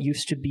have what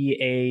used to be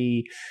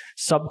a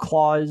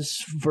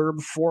subclause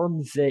verb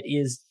form that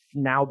is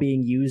now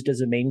being used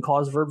as a main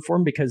clause verb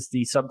form, because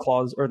the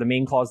subclause or the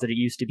main clause that it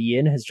used to be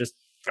in has just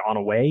gone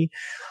away.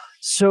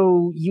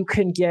 So you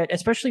can get,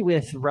 especially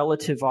with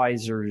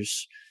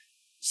relativizers,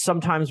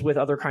 sometimes with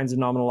other kinds of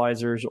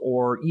nominalizers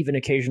or even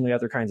occasionally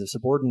other kinds of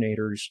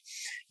subordinators,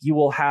 you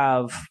will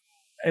have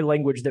a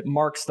language that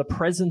marks the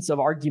presence of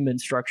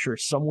argument structure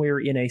somewhere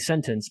in a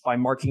sentence by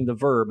marking the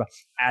verb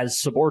as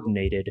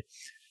subordinated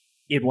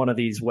in one of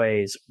these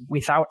ways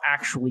without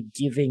actually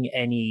giving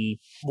any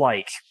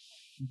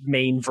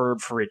main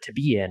verb for it to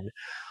be in.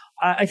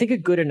 I think a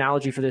good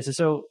analogy for this is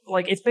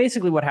it's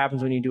basically what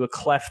happens when you do a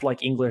cleft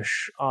like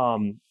English.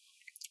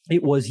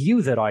 It was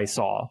you that I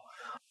saw.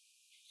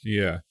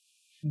 Yeah.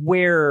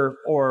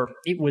 Or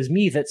it was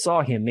me that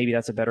saw him. Maybe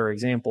that's a better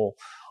example.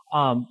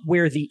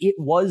 Where the it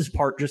was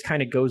part just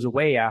kind of goes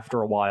away after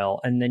a while,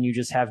 and then you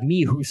just have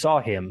me who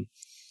saw him.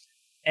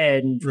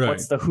 And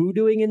what's the who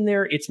doing in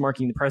there? It's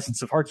marking the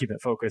presence of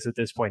argument focus at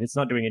this point. It's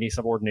not doing any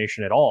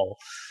subordination at all.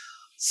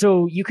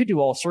 So you could do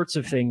all sorts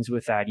of things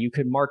with that. You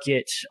could mark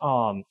it.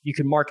 You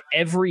can mark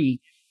every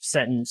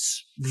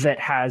sentence that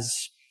has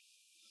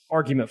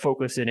argument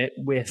focus in it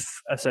with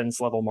a sentence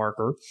level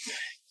marker.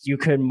 You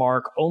can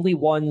mark only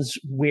ones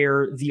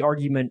where the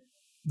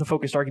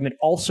focused argument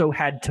also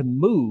had to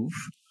move.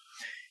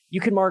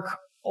 You can mark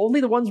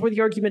only the ones where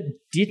the argument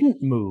didn't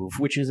move,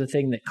 which is a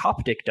thing that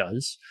Coptic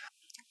does.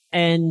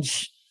 And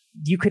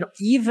you could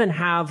even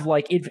have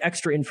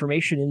extra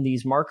information in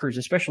these markers,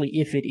 especially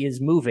if it is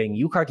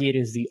moving. Ukagit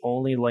is the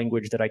only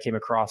language that I came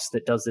across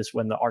that does this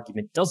when the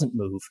argument doesn't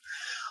move.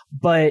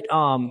 But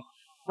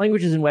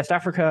languages in West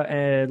Africa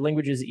and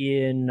languages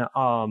in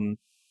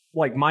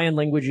Mayan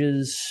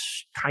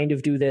languages kind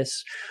of do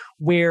this,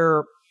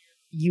 where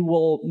you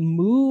will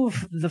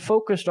move the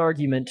focused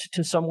argument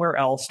to somewhere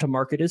else to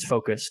mark it as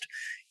focused.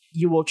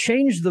 You will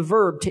change the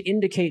verb to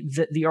indicate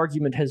that the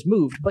argument has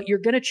moved, but you're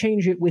going to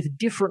change it with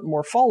different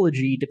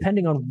morphology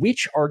depending on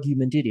which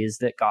argument it is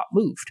that got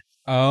moved.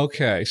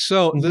 Okay,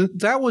 so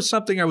that was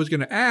something I was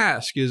going to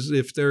ask, is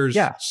if there's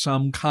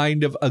some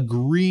kind of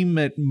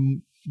agreement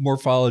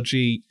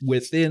morphology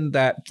within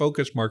that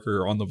focus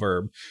marker on the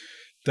verb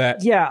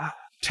that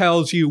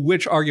tells you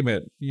which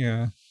argument.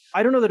 Yeah.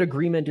 I don't know that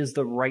agreement is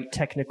the right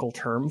technical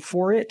term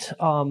for it,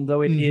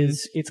 though it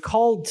is. It's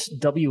called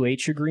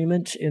WH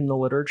agreement in the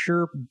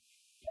literature,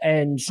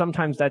 and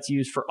sometimes that's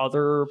used for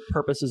other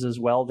purposes as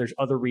well. There's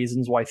other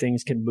reasons why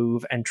things can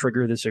move and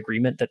trigger this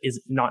agreement that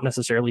is not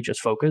necessarily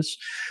just focus,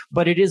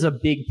 but it is a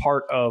big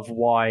part of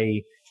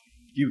why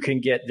you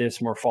can get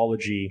this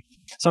morphology.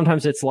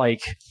 Sometimes it's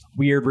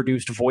weird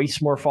reduced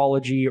voice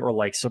morphology or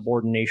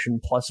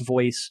subordination plus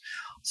voice.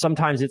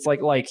 Sometimes it's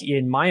like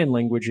in Mayan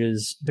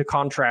languages, the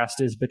contrast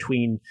is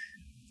between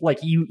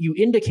you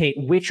indicate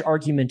which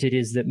argument it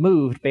is that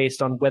moved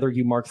based on whether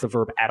you mark the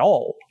verb at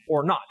all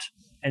or not.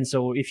 And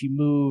so if you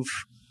move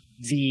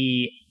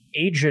the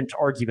agent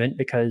argument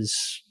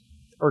because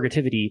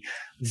ergativity,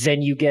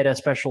 then you get a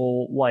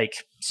special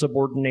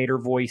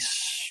subordinator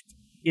voice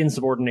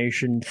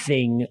insubordination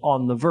thing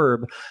on the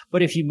verb.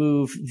 But if you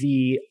move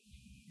the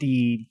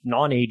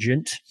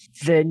non-agent,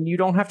 then you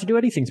don't have to do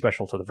anything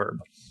special to the verb,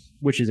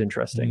 which is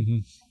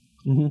interesting.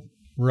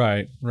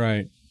 Right.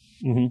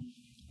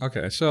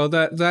 Okay, so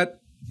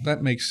that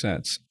makes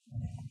sense.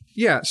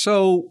 Yeah,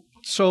 so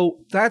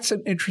that's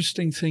an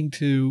interesting thing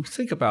to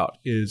think about,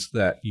 is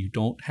that you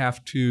don't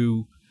have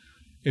to,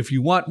 if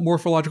you want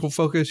morphological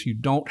focus, you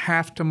don't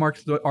have to mark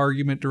the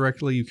argument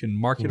directly. You can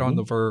mark it on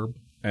the verb,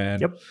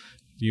 and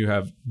you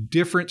have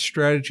different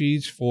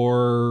strategies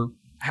for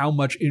how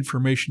much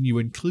information you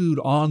include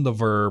on the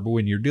verb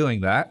when you're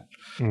doing that.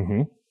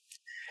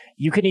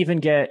 You can even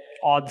get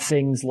odd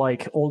things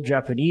like Old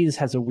Japanese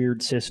has a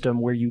weird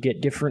system where you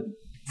get different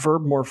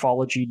verb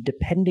morphology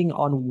depending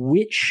on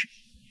which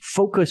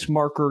focus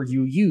marker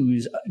you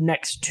use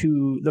next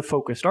to the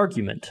focused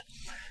argument.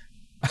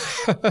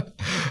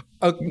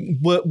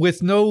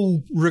 With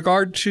no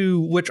regard to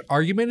which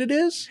argument it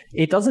is?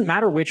 It doesn't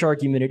matter which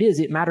argument it is.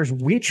 It matters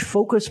which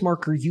focus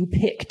marker you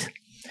picked.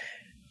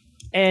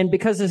 And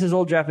because this is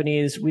Old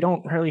Japanese, we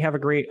don't really have a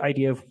great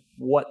idea of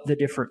what the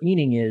different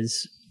meaning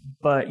is.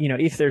 But,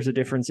 if there's a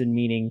difference in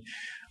meaning,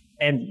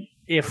 and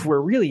if we're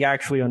really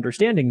actually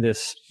understanding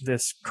this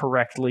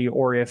correctly,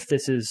 or if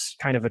this is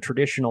kind of a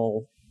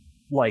traditional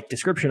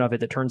description of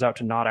it that turns out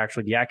to not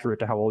actually be accurate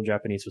to how Old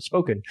Japanese was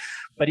spoken,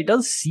 but it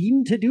does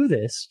seem to do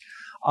this.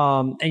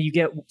 And you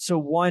get,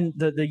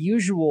 the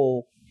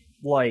usual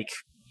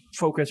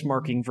focus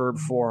marking verb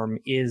form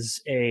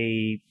is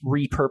a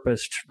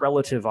repurposed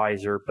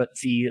relativizer, but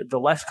the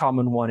less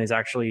common one is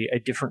actually a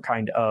different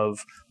kind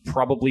of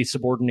probably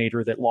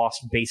subordinator that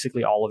lost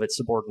basically all of its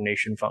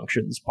subordination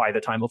functions by the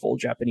time of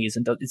Old Japanese,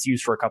 and it's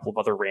used for a couple of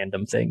other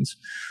random things.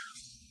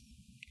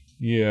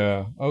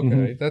 Yeah.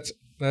 Okay. That's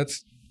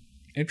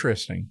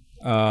interesting.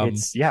 Sorry,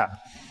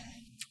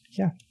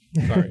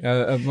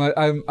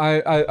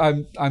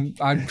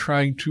 I'm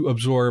trying to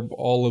absorb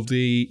all of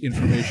the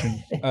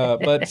information,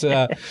 but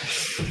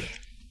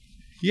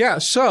yeah.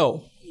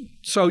 So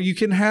you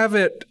can have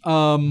it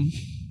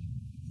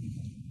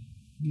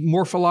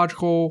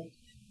morphological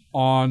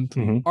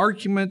on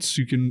arguments.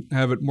 You can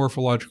have it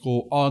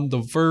morphological on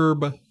the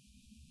verb.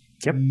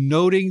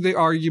 Noting the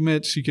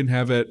arguments. You can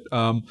have it.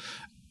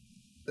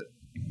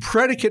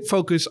 predicate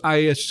focus, I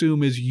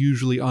assume, is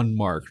usually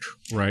unmarked,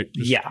 right?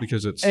 Yeah.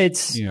 Because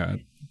it's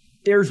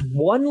There's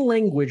one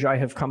language I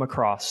have come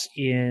across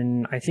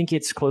I think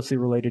it's closely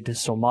related to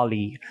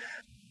Somali.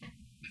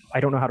 I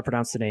don't know how to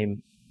pronounce the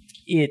name.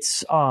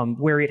 It's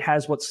where it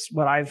has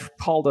what I've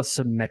called a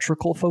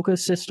symmetrical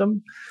focus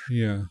system.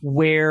 Yeah.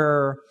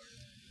 Where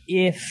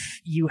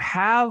if you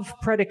have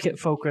predicate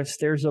focus,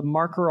 there's a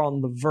marker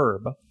on the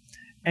verb.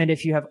 And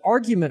if you have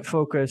argument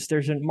focus,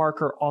 there's a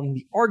marker on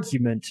the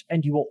argument,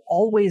 and you will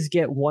always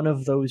get one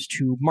of those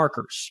two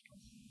markers.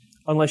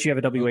 Unless you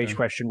have a WH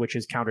question, which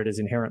is counted as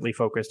inherently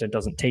focused and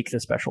doesn't take the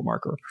special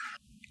marker.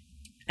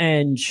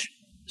 And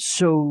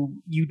so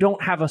you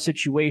don't have a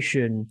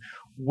situation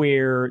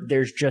where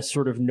there's just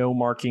sort of no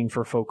marking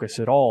for focus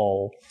at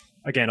all,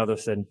 again, other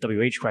than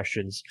WH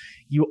questions.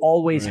 You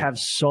always have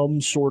some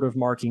sort of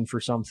marking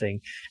for something.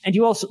 And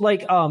you also,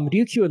 like,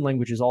 Ryukyuan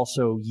languages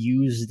also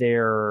use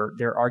their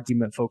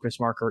argument focus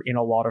marker in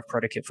a lot of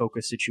predicate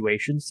focus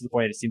situations, to the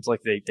point it seems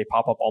like they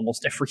pop up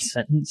almost every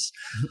sentence.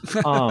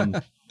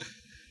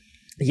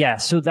 Yeah,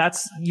 so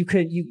that's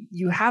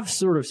you have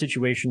sort of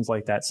situations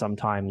like that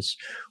sometimes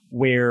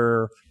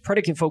where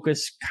predicate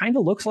focus kind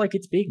of looks like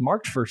it's being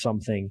marked for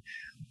something,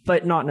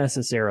 but not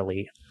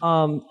necessarily.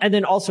 And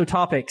then also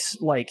topics,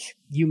 like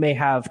you may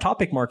have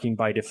topic marking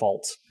by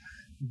default,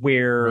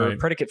 where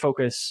predicate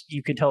focus,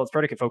 you can tell it's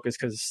predicate focus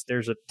because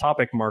there's a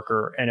topic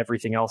marker and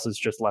everything else is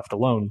just left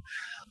alone.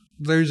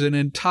 There's an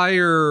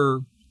entire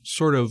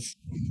sort of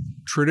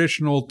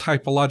traditional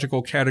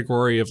typological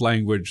category of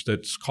language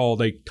that's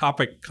called a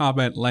topic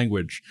comment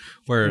language,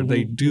 where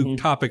they do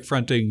topic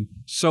fronting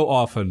so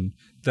often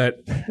that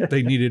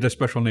they needed a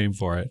special name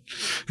for it.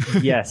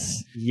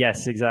 yes,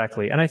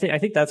 exactly. And I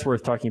think that's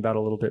worth talking about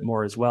a little bit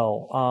more as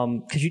well,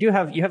 because you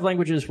have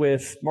languages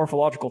with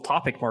morphological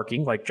topic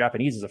marking, like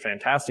Japanese is a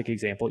fantastic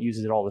example. It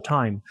uses it all the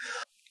time.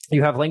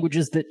 You have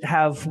languages that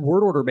have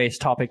word order based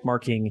topic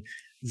marking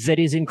that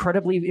is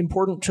incredibly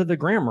important to the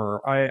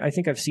grammar. I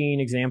think I've seen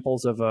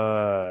examples of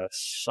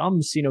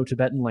some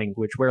Sino-Tibetan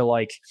language where,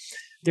 like,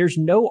 there's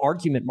no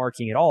argument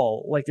marking at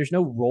all. Like, there's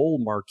no role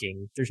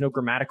marking. There's no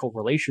grammatical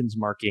relations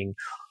marking.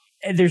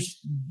 And there's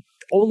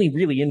only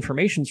really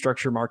information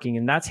structure marking,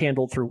 and that's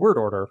handled through word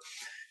order.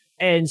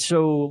 And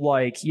so,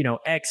 like,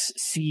 X,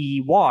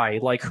 C, Y,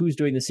 like who's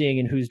doing the seeing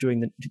and who's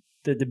doing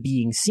the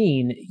being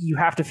seen, you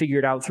have to figure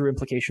it out through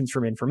implications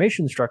from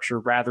information structure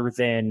rather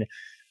than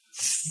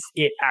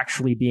it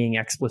actually being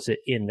explicit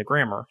in the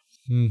grammar,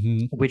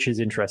 which is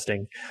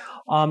interesting.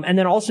 And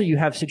then also you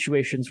have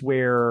situations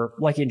where,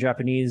 like in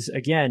Japanese,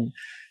 again,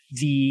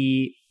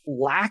 the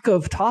lack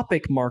of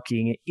topic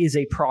marking is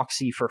a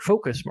proxy for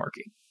focus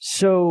marking.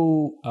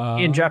 So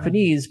in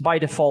Japanese, by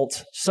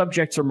default,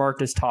 subjects are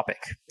marked as topic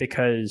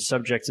because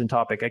subjects and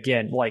topic,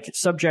 again, like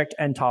subject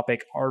and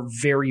topic are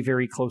very,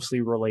 very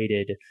closely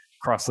related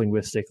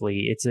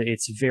cross-linguistically.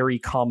 It's very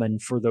common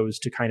for those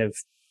to kind of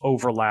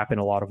overlap in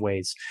a lot of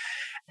ways.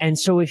 And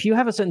so if you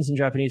have a sentence in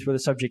Japanese where the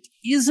subject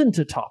isn't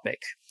a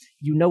topic,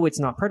 it's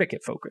not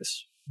predicate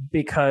focus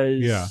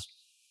because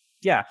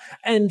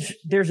and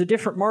there's a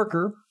different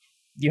marker.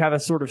 You have a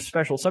sort of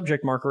special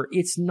subject marker.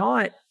 It's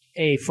not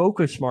a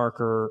focus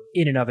marker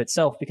in and of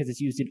itself because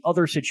it's used in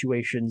other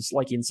situations,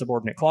 like in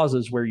subordinate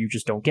clauses where you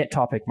just don't get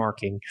topic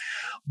marking.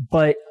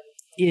 But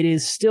it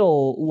is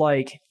still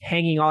like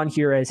hanging on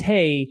here as,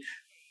 hey,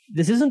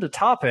 this isn't a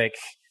topic.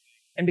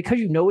 And because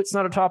it's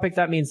not a topic,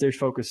 that means there's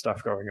focus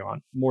stuff going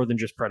on more than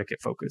just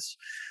predicate focus.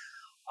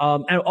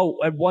 And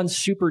one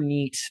super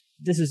neat,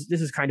 this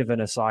is kind of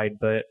an aside,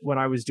 but when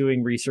I was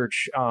doing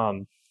research,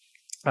 me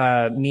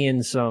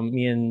and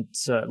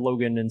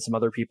Logan and some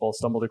other people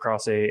stumbled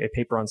across a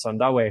paper on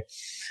Sandawe,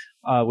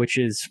 which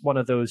is one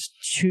of those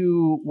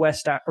two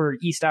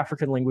East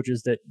African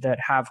languages that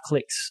have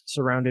cliques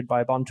surrounded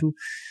by Bantu.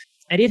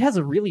 And it has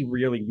a really,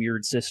 really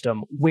weird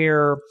system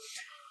where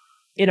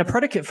in a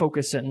predicate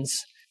focus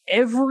sentence,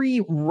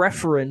 every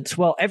reference,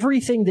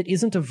 everything that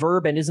isn't a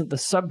verb and isn't the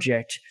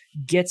subject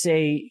gets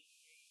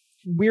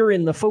we're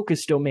in the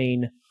focus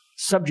domain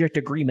subject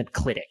agreement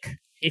clitic.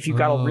 If you've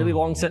got a really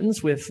long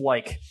sentence with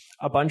like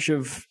a bunch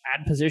of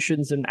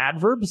adpositions and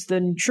adverbs,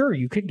 then sure,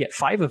 you could get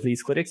 5 of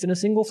these clitics in a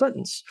single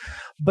sentence.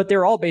 But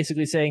they're all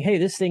basically saying, hey,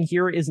 this thing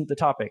here isn't the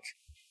topic.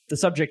 The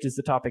subject is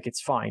the topic.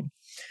 It's fine.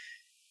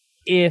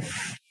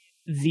 If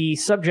the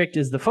subject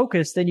is the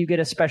focus, then you get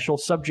a special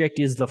subject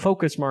is the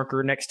focus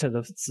marker next to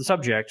the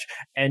subject,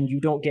 and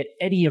you don't get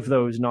any of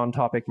those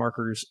non-topic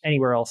markers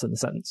anywhere else in the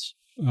sentence.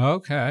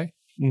 Okay.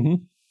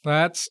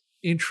 That's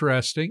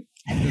interesting.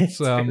 It's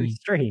very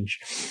strange.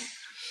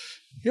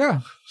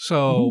 Yeah.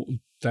 So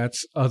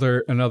that's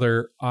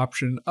another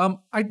option.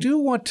 I do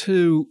want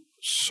to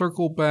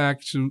circle back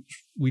to,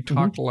 we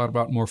talked a lot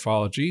about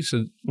morphology,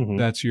 so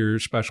that's your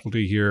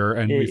specialty here.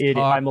 And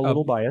I'm a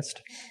little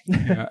biased.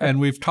 And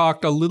we've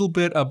talked a little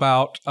bit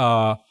about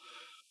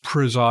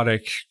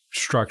prosodic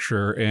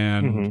structure.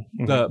 And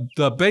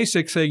the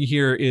basic thing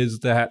here is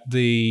that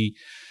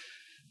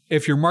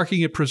if you're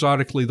marking it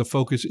prosodically, the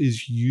focus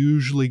is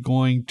usually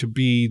going to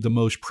be the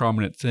most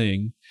prominent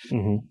thing.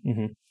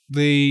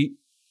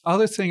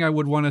 other thing I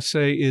would want to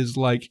say is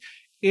like,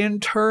 in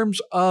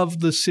terms of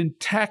the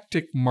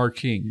syntactic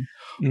marking,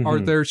 are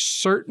there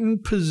certain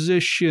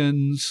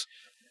positions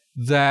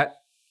that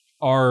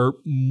are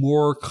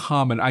more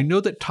common? I know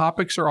that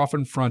topics are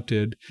often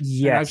fronted.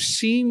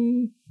 Yes.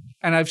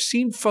 And I've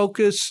seen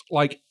focus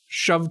like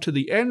shoved to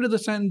the end of the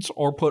sentence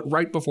or put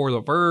right before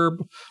the verb,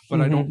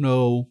 but I don't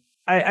know.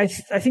 I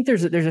think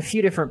there's a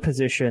few different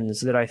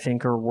positions that I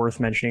think are worth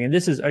mentioning, and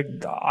this is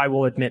I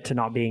will admit to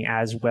not being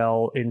as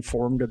well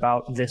informed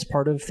about this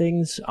part of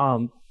things,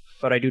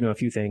 but I do know a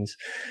few things.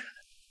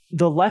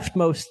 The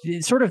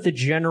leftmost, sort of the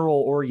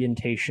general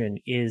orientation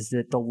is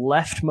that the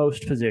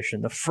leftmost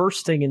position, the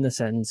first thing in the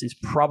sentence, is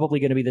probably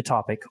going to be the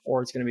topic,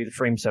 or it's going to be the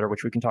frame setter,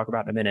 which we can talk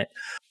about in a minute.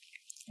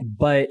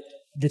 But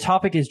the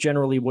topic is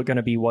generally going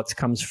to be what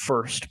comes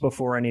first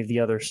before any of the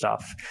other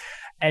stuff.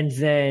 And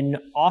then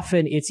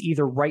often it's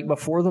either right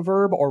before the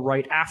verb or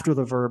right after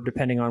the verb,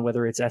 depending on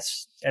whether it's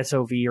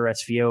SOV or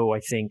SVO, I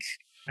think.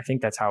 I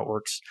think that's how it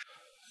works.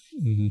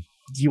 Mm-hmm.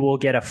 You will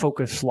get a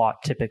focus slot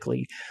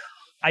typically.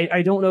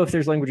 I don't know if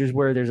there's languages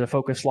where there's a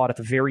focus slot at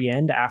the very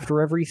end after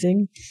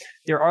everything.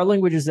 There are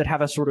languages that have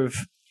a sort of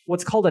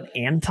what's called an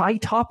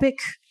anti-topic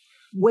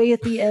way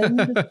at the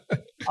end,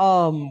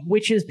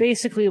 which is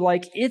basically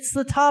like, it's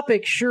the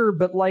topic, sure,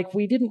 but like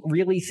we didn't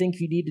really think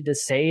you needed to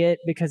say it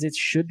because it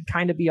should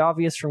kind of be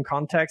obvious from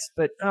context,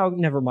 but oh,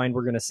 never mind,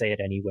 we're going to say it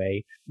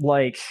anyway.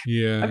 Like,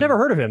 yeah. I've never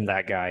heard of him,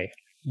 that guy.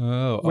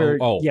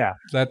 Yeah.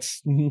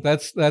 That's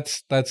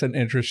an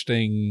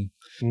interesting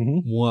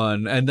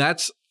one. And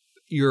that's,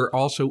 you're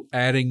also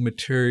adding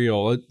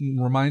material. It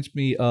reminds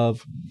me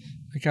of,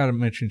 I gotta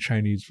mention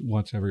Chinese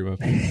once every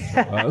month.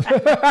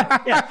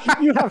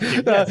 Yeah, you have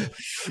to.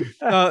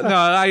 No,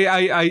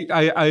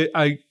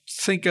 I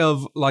think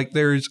of like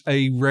there's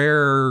a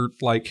rare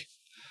like,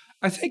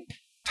 I think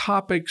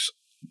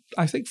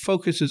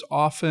focus is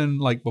often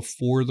like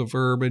before the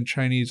verb in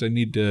Chinese. I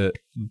need to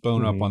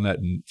bone up on that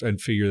and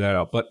figure that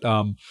out. But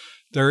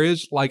there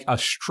is like a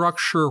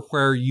structure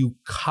where you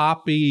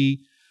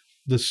copy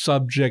the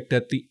subject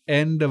at the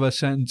end of a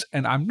sentence,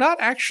 and I'm not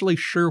actually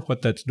sure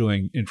what that's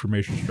doing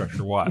information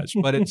structure wise,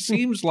 but it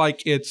seems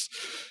like it's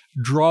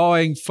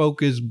drawing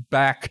focus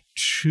back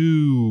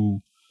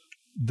to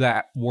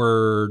that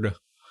word,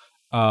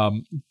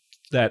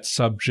 that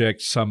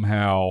subject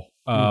somehow,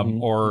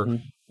 or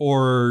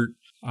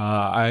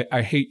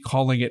I hate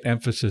calling it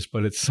emphasis,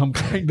 but it's some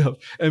kind of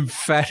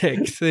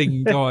emphatic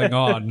thing going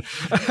on.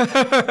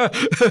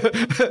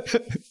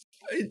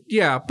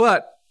 Yeah,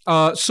 but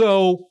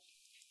so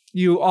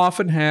you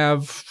often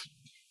have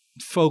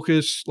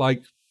focus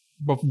like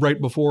right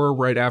before,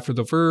 right after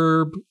the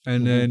verb,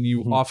 and then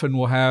you often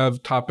will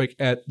have topic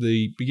at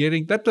the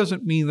beginning. That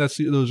doesn't mean those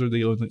are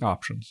the only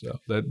options, though.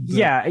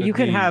 You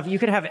can have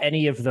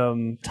any of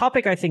them.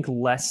 Topic, I think,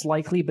 less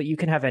likely, but you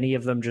can have any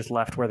of them just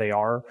left where they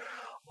are.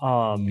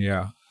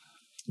 Especially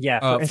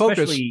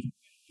focus.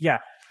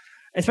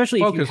 Especially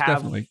focus, if you have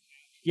definitely.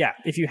 Yeah,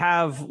 if you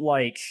have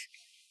like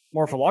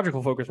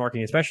morphological focus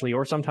marking, especially,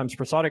 or sometimes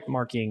prosodic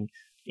marking.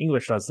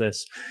 English does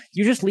this.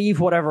 You just leave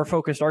whatever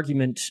focused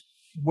argument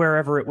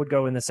wherever it would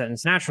go in the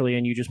sentence naturally,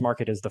 and you just mark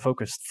it as the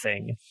focused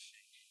thing.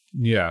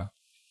 Yeah.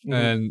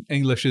 And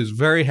English is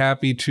very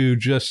happy to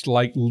just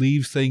like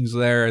leave things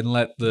there and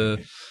let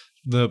the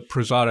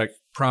prosodic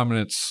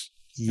prominence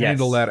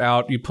handle that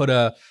out. You put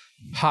a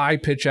high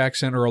pitch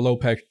accent or a low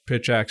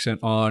pitch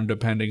accent on,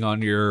 depending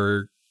on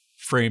your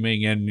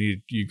framing, and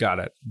you got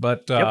it.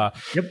 But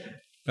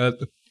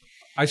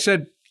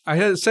I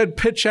had said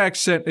pitch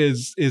accent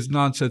is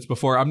nonsense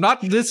before. I'm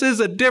not. This is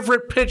a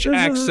different pitch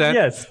accent.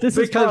 This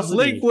is because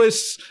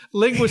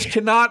linguists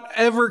cannot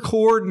ever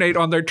coordinate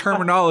on their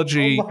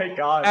terminology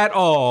at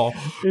all.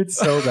 It's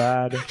so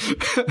bad.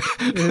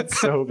 It's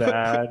so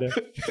bad.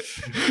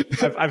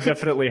 I've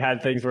definitely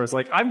had things where it's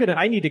like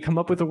I need to come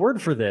up with a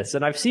word for this,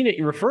 and I've seen it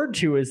referred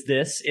to as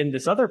this in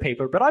this other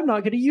paper, but I'm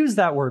not going to use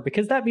that word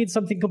because that means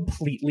something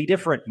completely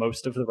different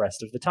most of the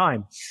rest of the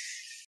time.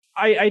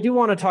 I do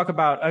want to talk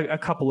about a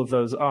couple of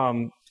those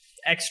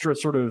extra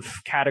sort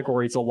of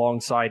categories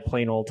alongside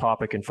plain old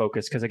topic and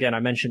focus, because again, I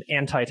mentioned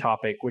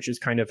anti-topic, which is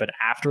kind of an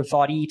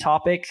afterthought-y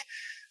topic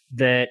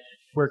that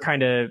we're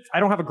kind of, I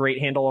don't have a great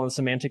handle on the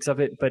semantics of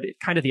it, but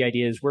kind of the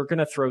idea is we're going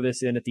to throw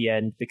this in at the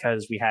end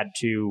because we had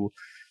to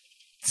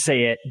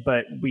say it,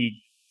 but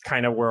we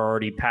kind of were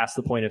already past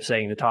the point of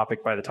saying the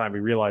topic by the time we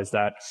realized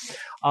that.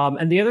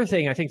 And the other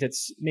thing I think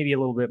that's maybe a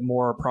little bit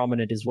more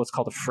prominent is what's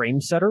called a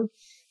frame setter,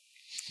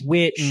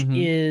 which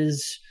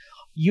is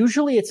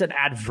usually it's an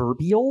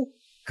adverbial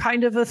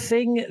kind of a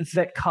thing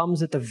that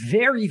comes at the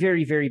very,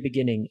 very, very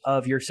beginning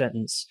of your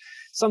sentence.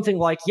 Something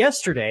like,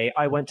 yesterday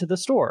I went to the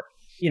store.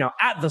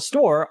 At the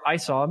store, I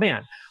saw a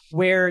man,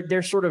 where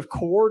they're sort of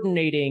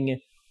coordinating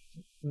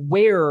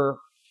where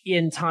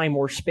in time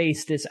or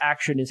space this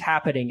action is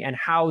happening and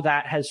how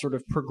that has sort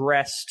of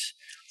progressed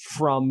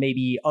from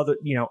maybe other,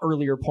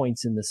 earlier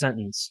points in the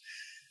sentence.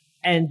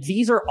 And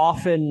these are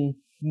often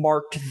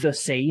marked the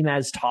same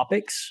as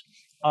topics.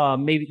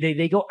 Maybe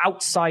they go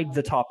outside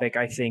the topic,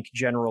 I think,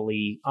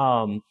 generally.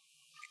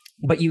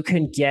 but you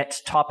can get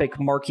topic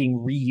marking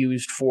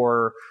reused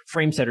for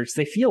frame setters.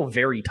 They feel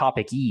very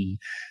topic-y.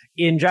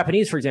 In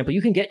Japanese, for example,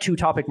 you can get 2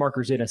 topic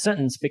markers in a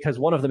sentence because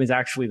one of them is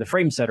actually the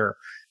frame setter.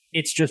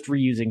 It's just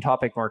reusing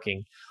topic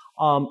marking.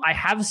 I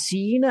have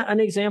seen an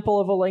example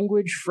of a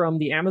language from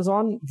the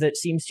Amazon that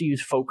seems to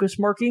use focus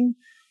marking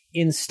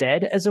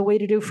instead as a way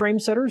to do frame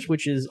setters,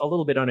 which is a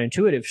little bit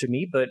unintuitive to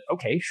me, but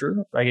okay,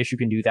 sure, I guess you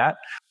can do that.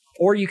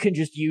 Or you can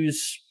just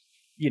use,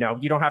 you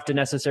don't have to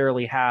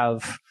necessarily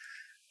have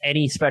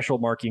any special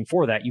marking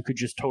for that. You could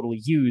just totally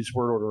use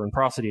word order and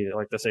prosody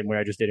like the same way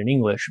I just did in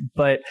English.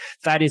 But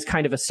that is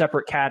kind of a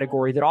separate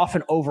category that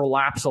often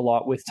overlaps a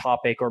lot with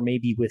topic or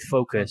maybe with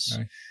focus.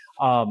 Okay.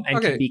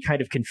 And can be kind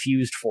of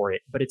confused for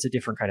it, but it's a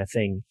different kind of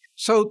thing.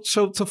 So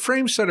the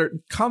frame setter,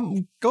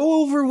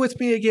 go over with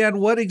me again.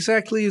 What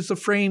exactly is the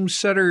frame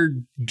setter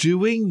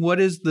doing? What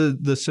is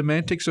the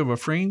semantics of a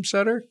frame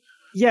setter?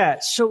 Yeah,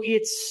 so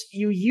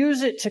you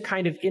use it to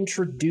kind of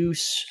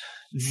introduce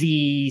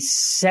the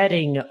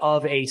setting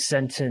of a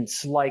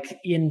sentence, like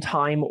in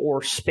time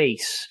or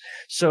space.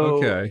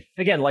 So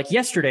again, like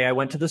yesterday, I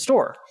went to the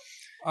store.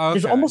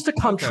 There's almost a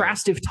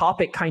contrastive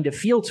topic kind of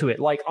feel to it.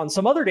 Like on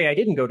some other day, I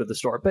didn't go to the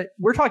store, but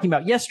we're talking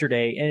about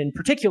yesterday. And in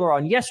particular,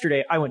 on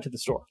yesterday, I went to the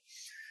store.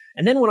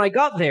 And then when I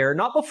got there,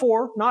 not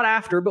before, not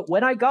after, but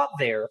when I got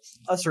there,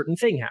 a certain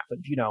thing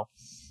happened.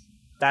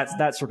 That's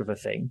that sort of a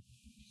thing.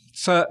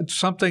 So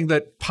something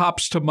that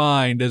pops to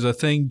mind as a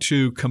thing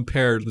to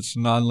compare that's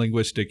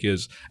non-linguistic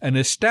is an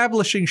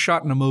establishing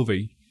shot in a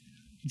movie.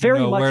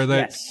 Very much,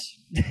 yes.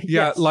 Yeah,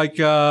 yes. like,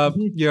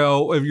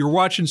 if you're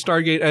watching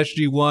Stargate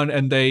SG-1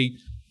 and they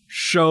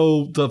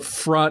show the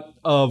front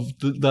of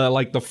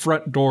the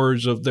front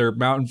doors of their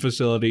mountain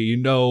facility, you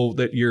know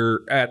that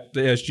you're at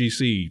the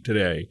SGC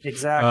today.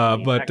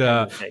 Exactly.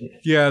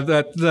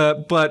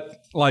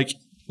 But like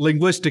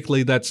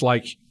linguistically, that's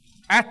like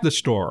at the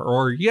store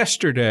or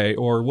yesterday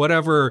or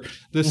whatever.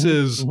 This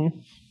is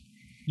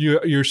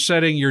you're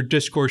setting your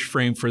discourse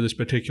frame for this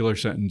particular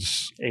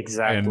sentence.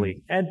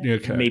 Exactly, and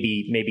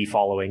maybe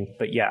following,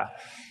 but yeah.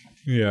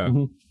 Yeah.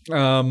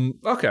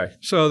 Okay,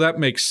 so that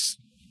makes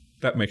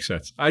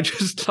sense. I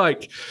just I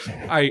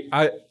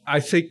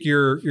think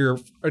your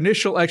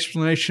initial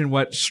explanation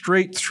went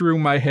straight through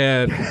my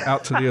head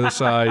out to the other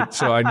side,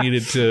 so I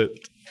needed to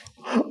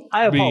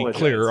be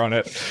clear on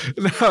it.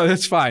 No,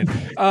 that's fine.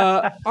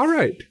 All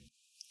right.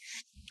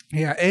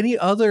 Yeah. Any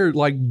other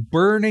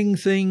burning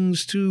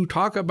things to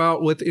talk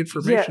about with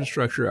information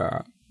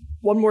structure?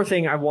 One more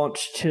thing I want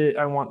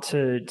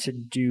to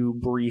do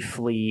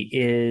briefly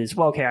is,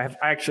 I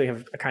actually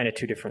have kind of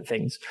 2 different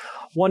things.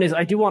 One is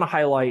I do want to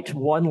highlight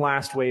one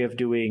last way of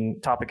doing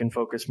topic and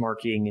focus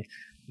marking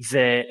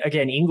that,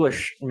 again,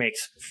 English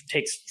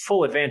takes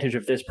full advantage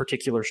of this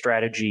particular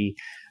strategy,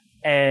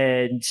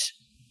 and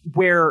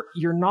where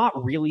you're not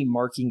really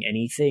marking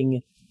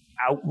anything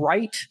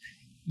outright,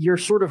 you're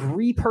sort of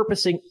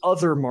repurposing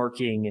other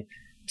marking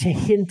to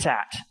hint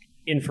at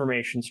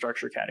information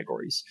structure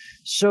categories.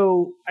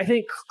 So I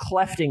think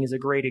clefting is a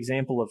great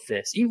example of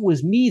this. It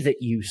was me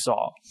that you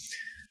saw.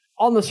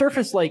 On the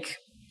surface,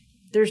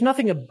 there's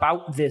nothing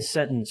about this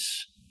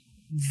sentence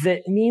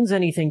that means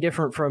anything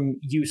different from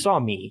you saw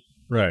me.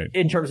 Right.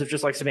 In terms of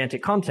just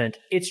semantic content,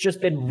 it's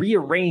just been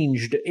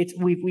rearranged.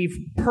 We've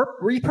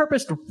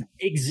repurposed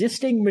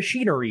existing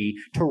machinery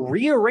to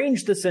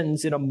rearrange the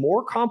sentence in a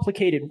more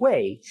complicated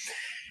way.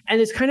 And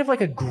it's kind of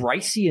like a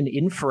Gricean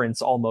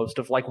inference almost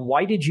of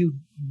why did you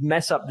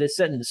mess up this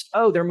sentence?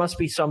 Oh, there must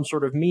be some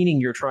sort of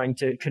meaning you're trying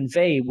to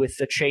convey with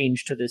the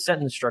change to the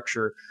sentence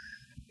structure.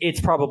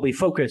 It's probably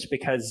focus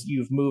because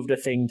you've moved a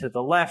thing to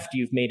the left.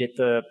 You've made it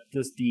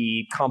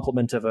the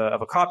complement of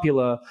a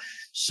copula.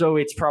 So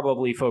it's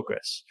probably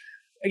focus.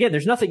 Again,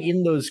 there's nothing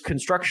in those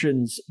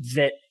constructions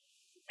that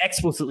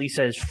explicitly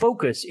says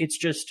focus. It's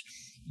just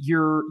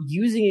you're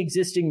using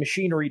existing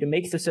machinery to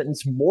make the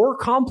sentence more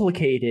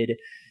complicated,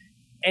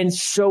 and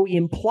so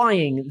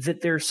implying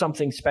that there's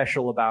something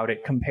special about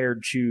it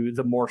compared to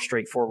the more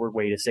straightforward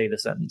way to say the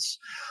sentence.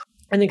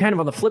 And then kind of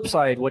on the flip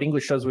side, what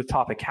English does with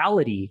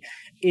topicality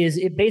is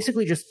it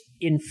basically just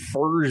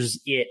infers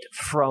it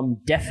from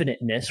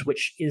definiteness,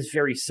 which is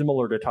very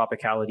similar to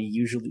topicality.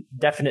 Usually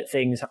definite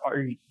things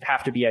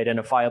have to be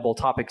identifiable.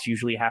 Topics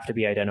usually have to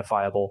be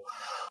identifiable.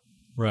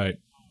 Right.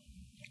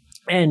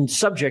 And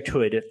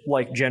subjecthood,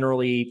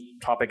 generally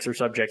topics or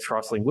subjects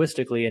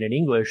cross-linguistically, and in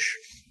English,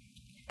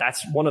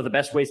 that's one of the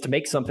best ways to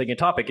make something a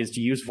topic is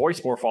to use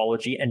voice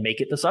morphology and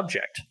make it the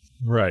subject.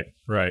 Right.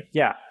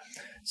 Yeah.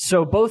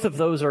 So both of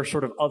those are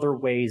sort of other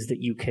ways that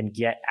you can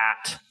get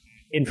at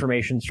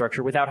information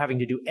structure without having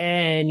to do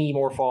any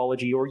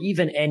morphology or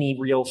even any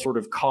real sort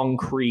of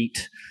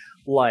concrete,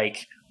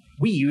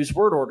 we use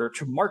word order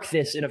to mark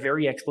this in a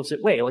very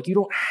explicit way. You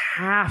don't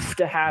have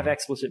to have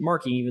explicit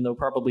marking, even though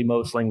probably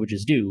most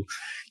languages do.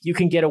 You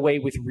can get away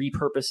with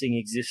repurposing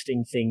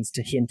existing things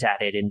to hint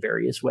at it in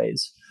various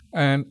ways.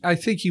 And I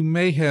think you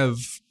may have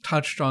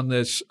touched on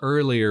this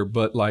earlier,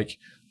 but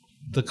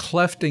the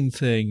clefting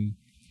thing,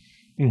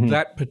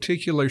 that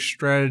particular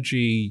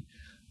strategy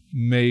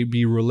may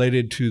be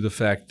related to the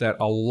fact that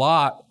a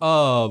lot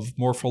of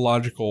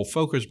morphological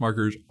focus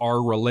markers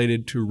are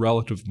related to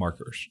relative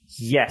markers.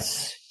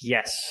 Yes.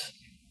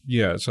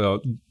 Yeah, so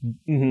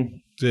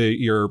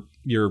your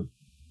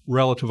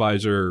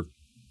relativizer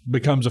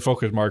becomes a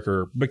focus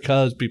marker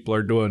because people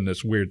are doing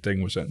this weird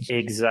thing with sentences.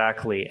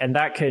 Exactly. And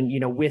that can,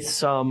 with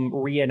some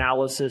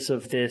reanalysis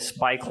of this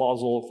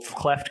biclausal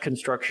cleft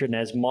construction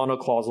as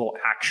monoclausal,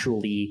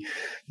 actually,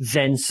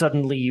 then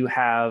suddenly you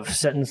have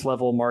sentence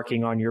level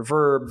marking on your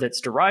verb that's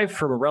derived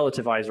from a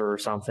relativizer or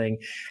something.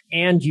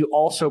 And you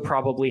also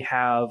probably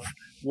have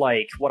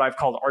like what I've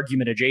called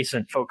argument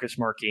adjacent focus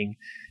marking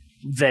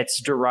that's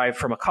derived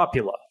from a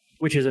copula,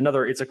 which is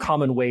it's a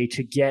common way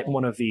to get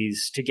one of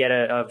these, to get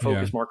a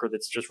focus marker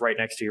that's just right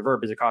next to your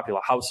verb is a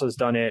copula. Hausa's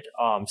done it.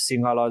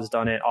 Singala's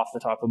done it off the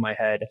top of my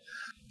head.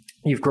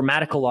 You've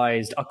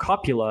grammaticalized a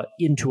copula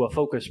into a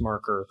focus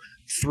marker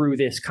through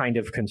this kind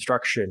of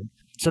construction.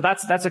 So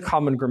that's a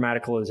common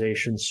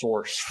grammaticalization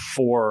source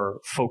for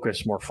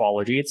focus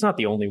morphology. It's not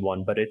the only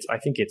one, but I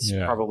think it's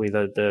probably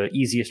the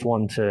easiest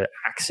one to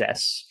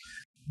access.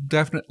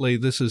 Definitely,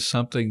 this is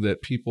something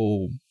that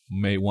people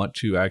may want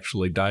to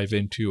actually dive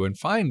into and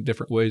find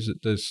different ways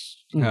that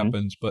this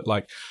happens. But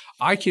like,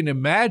 I can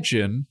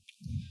imagine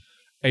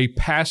a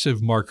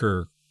passive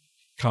marker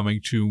coming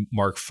to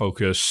mark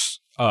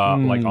focus,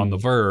 like on the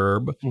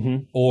verb,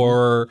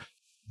 or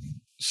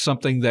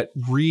something that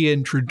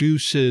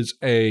reintroduces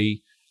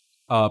a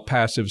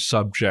passive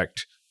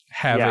subject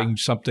having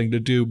something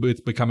to do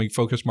with becoming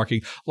focus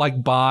marking,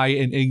 like by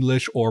in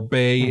English or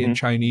bei in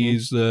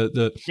Chinese,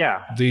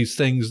 these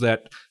things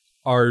that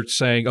are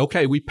saying,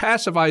 okay, we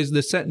passivize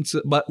this sentence,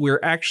 but we're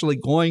actually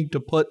going to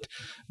put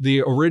the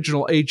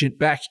original agent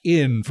back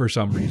in for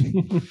some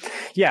reason.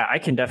 Yeah, I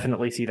can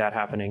definitely see that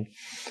happening.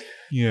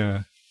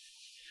 Yeah.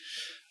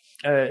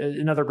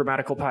 Another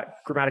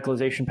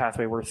grammaticalization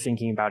pathway worth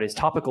thinking about is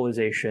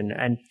topicalization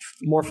and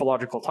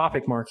morphological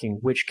topic marking,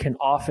 which can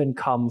often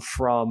come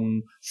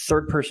from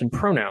third-person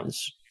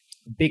pronouns,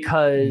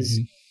 because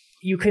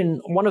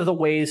one of the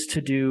ways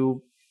to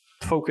do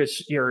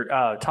focus your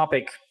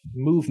topic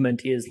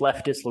movement is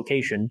left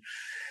dislocation,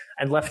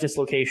 and left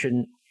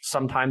dislocation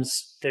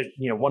sometimes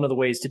one of the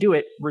ways to do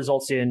it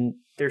results in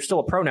there's still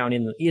a pronoun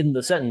in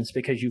the sentence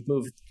because you've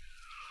moved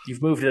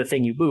the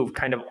thing you moved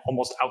kind of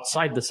almost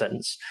outside the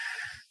sentence.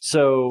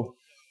 So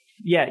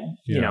I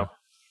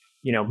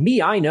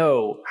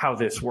know how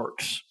this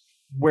works,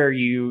 where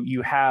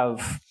you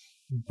have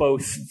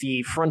both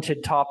the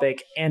fronted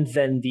topic and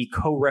then the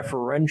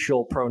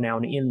co-referential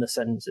pronoun in the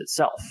sentence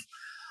itself.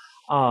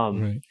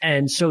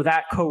 And so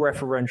that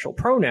co-referential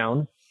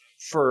pronoun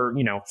for,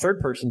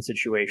 third-person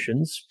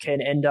situations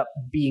can end up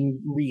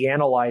being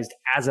reanalyzed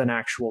as an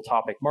actual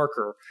topic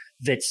marker.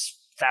 That's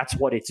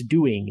what it's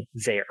doing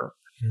there.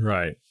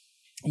 Right.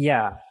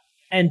 Yeah.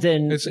 And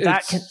then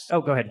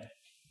go ahead.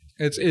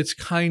 It's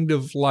kind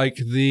of like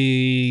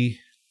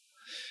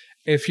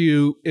if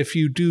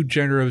you do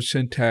generative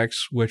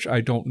syntax, which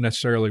I don't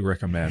necessarily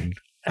recommend,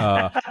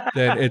 then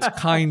it's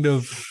kind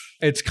of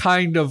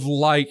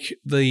like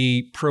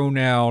the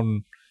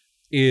pronoun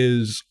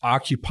is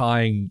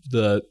occupying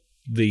the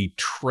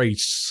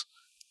trace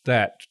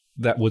that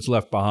was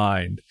left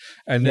behind.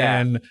 And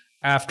then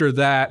after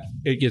that,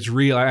 it gets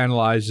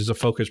reanalyzed as a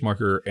focus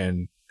marker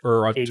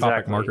or a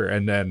topic marker,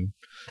 and then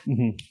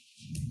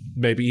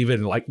maybe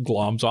even like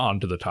gloms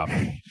on to the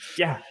topic.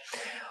 Yeah.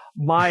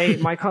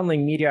 My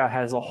Conlang Media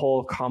has a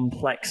whole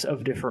complex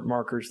of different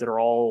markers that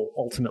are all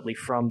ultimately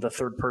from the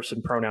third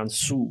person pronoun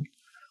su,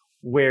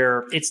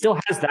 where it still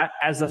has that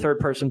as the third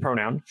person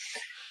pronoun.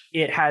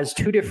 It has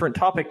two different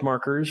topic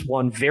markers,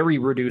 one very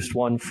reduced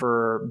one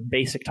for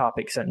basic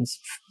topic sentence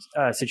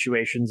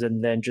situations,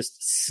 and then just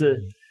s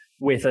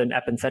with an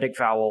epenthetic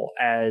vowel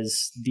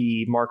as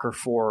the marker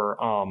for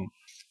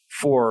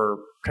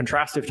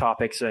contrastive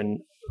topics and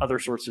other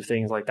sorts of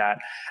things like that.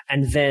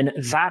 And then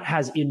that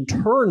has in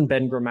turn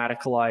been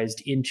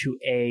grammaticalized into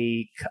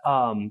a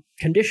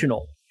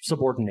conditional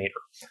subordinator.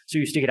 So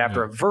you stick it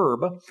after a verb,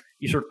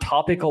 you sort of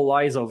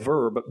topicalize a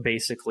verb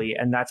basically,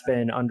 and that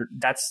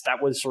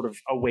was sort of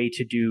a way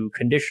to do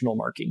conditional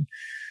marking,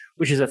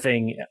 which is a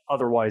thing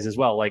otherwise as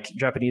well. Like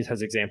Japanese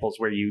has examples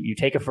where you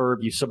take a verb,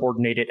 you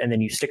subordinate it, and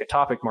then you stick a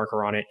topic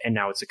marker on it, and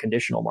now it's a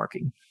conditional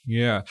marking.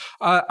 Yeah.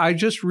 I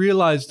just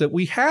realized that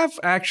we have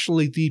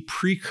actually the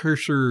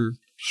precursor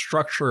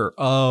structure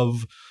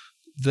of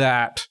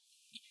that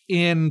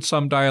in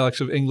some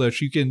dialects of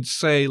English. You can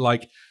say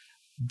like,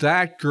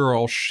 that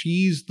girl,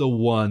 she's the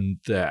one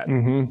that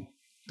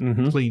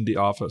cleaned the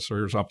office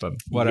or something,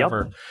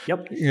 whatever.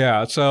 Yep.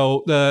 Yeah.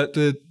 So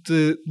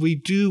we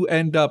do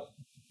end up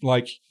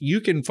like,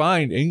 you can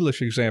find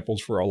English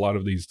examples for a lot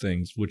of these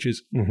things, which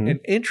is an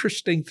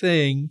interesting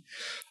thing.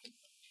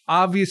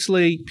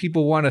 Obviously,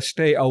 people want to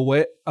stay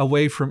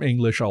away from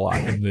English a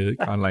lot in the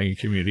online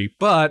community,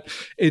 but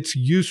it's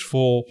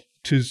useful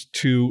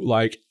to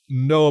like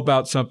know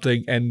about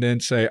something and then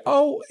say,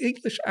 oh,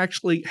 English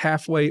actually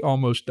halfway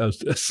almost does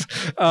this.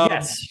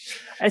 Yes.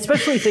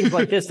 Especially things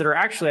like this that are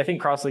actually, I think,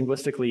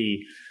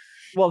 cross-linguistically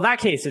Well, in that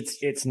case,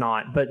 it's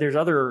not. But there's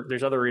other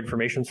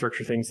information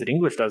structure things that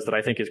English does that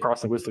I think is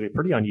cross-linguistically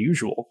pretty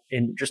unusual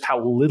in just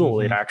how little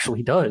it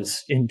actually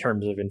does in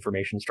terms of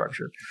information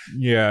structure.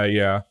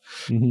 Yeah.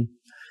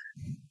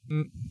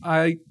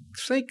 I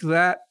think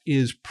that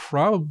is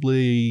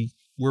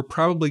we're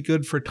probably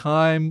good for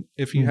time.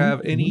 If you have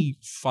any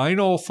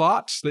final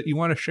thoughts that you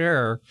want to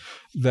share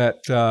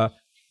that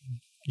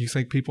you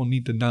think people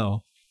need to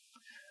know.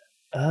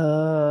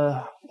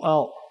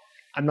 Well,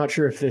 I'm not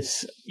sure if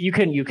you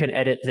can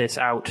edit this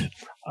out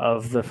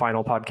of the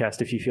final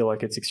podcast if you feel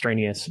like it's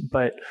extraneous,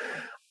 but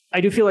I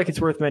do feel like it's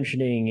worth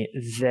mentioning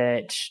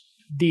that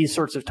these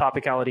sorts of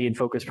topicality and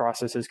focus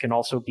processes can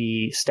also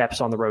be steps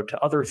on the road to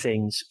other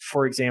things.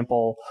 For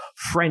example,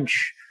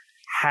 French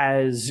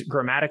has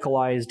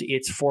grammaticalized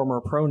its former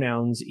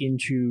pronouns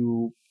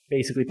into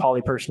basically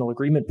polypersonal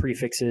agreement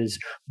prefixes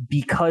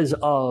because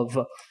of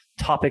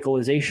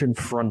topicalization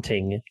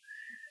fronting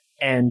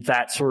and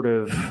that sort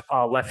of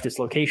leftist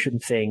location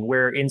thing,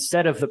 where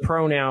instead of the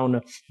pronoun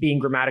being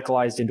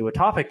grammaticalized into a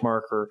topic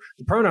marker,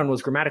 the pronoun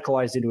was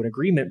grammaticalized into an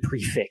agreement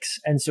prefix.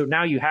 And so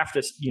now you have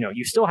to,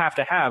 you still have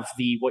to have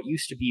what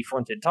used to be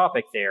fronted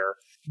topic there,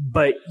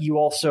 but you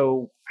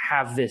also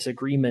have this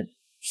agreement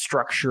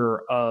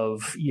structure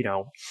of,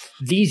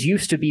 these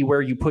used to be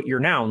where you put your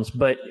nouns,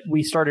 but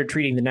we started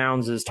treating the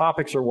nouns as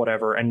topics or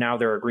whatever, and now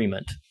they're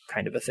agreement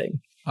kind of a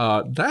thing.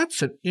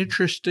 That's an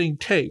interesting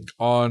take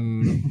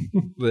on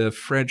the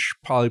French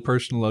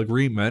polypersonal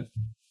agreement.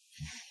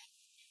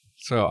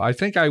 So I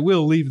think I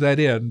will leave that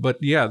in. But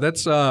yeah,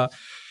 that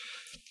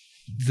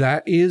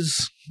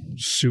is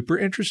super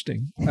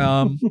interesting.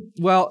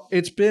 Well,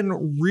 it's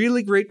been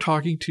really great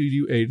talking to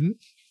you, Aidan.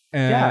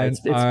 And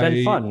it's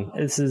been fun.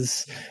 This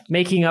is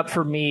making up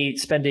for me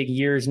spending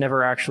years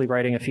never actually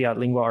writing a Fiat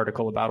Lingua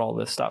article about all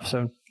this stuff.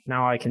 So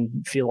now I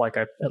can feel like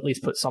I at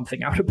least put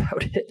something out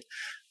about it.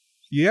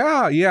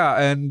 Yeah.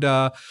 And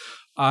I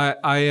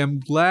am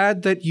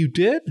glad that you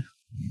did.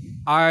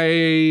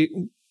 I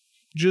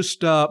just,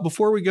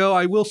 before we go,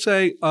 I will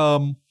say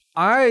I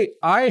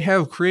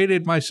have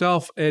created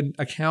myself an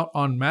account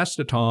on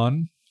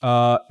Mastodon.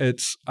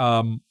 It's,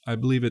 I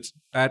believe it's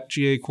at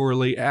GA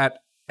Corley at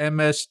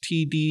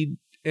mstdn.social,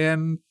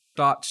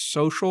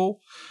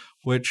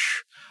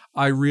 which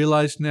I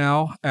realize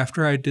now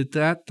after I did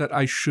that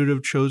I should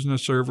have chosen a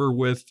server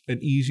with an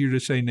easier to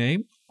say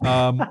name.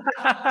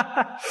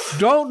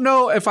 Don't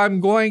know if I'm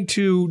going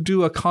to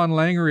do a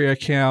Conlangery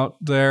account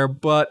there,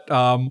 but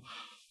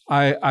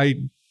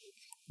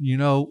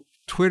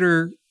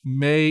Twitter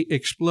may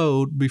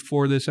explode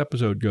before this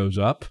episode goes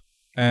up,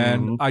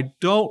 and I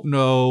don't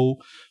know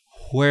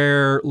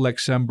where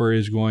Lexember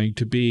is going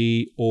to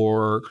be,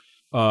 or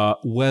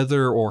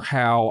whether or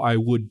how I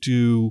would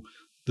do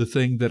the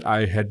thing that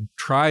I have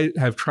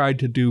tried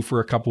to do for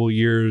a couple of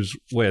years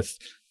with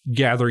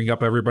gathering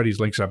up everybody's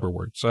Lexember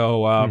words.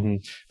 So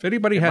if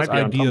anybody has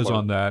ideas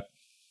on that,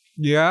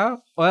 yeah.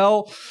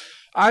 Well,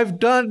 I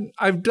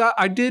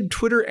did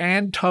Twitter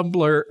and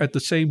Tumblr at the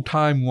same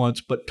time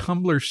once, but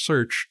Tumblr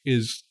search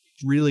is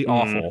really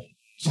awful.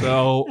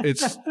 So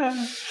it's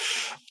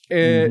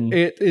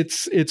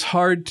it's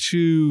hard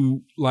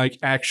to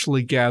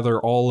actually gather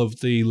all of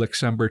the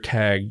Lexember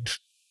tagged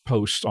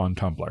posts on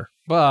Tumblr,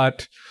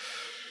 but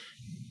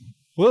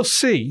we'll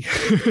see.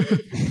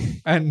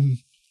 And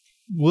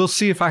we'll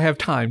see if I have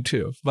time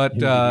too.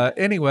 But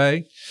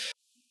anyway,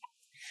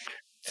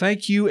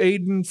 thank you,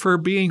 Aidan, for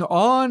being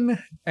on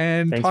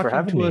and Thanks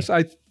talking to us.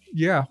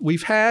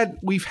 We've had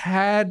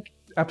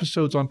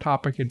episodes on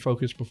topic and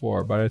focus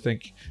before, but I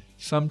think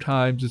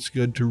sometimes it's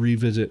good to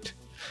revisit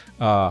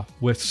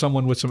with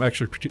someone with some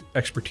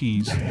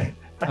expertise.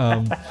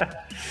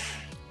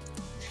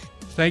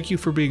 Thank you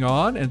for being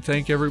on, and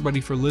thank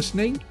everybody for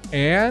listening,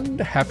 and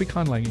happy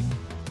conlanging.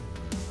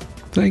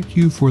 Thank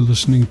you for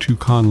listening to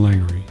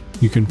Conlangery.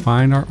 You can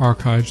find our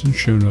archives and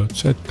show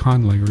notes at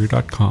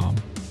conlangery.com.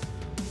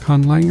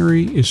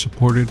 Conlangery is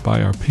supported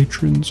by our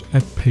patrons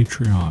at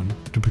Patreon.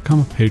 To become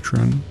a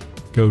patron,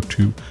 go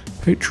to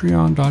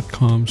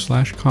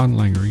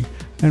patreon.com/conlangery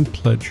and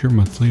pledge your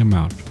monthly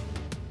amount.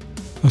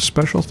 A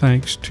special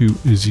thanks to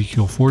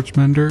Ezekiel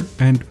Fortsmender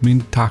and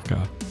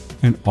Mintaka,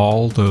 and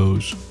all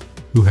those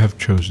who have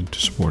chosen to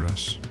support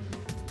us.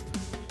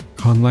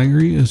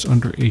 Conlangery is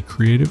under a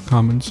Creative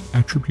Commons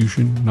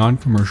Attribution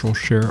Non-Commercial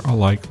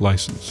Share-alike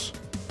license.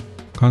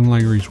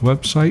 Conlangery's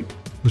website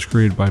was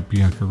created by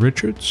Bianca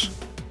Richards.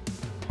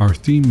 Our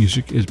theme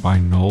music is by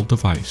Null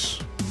Device.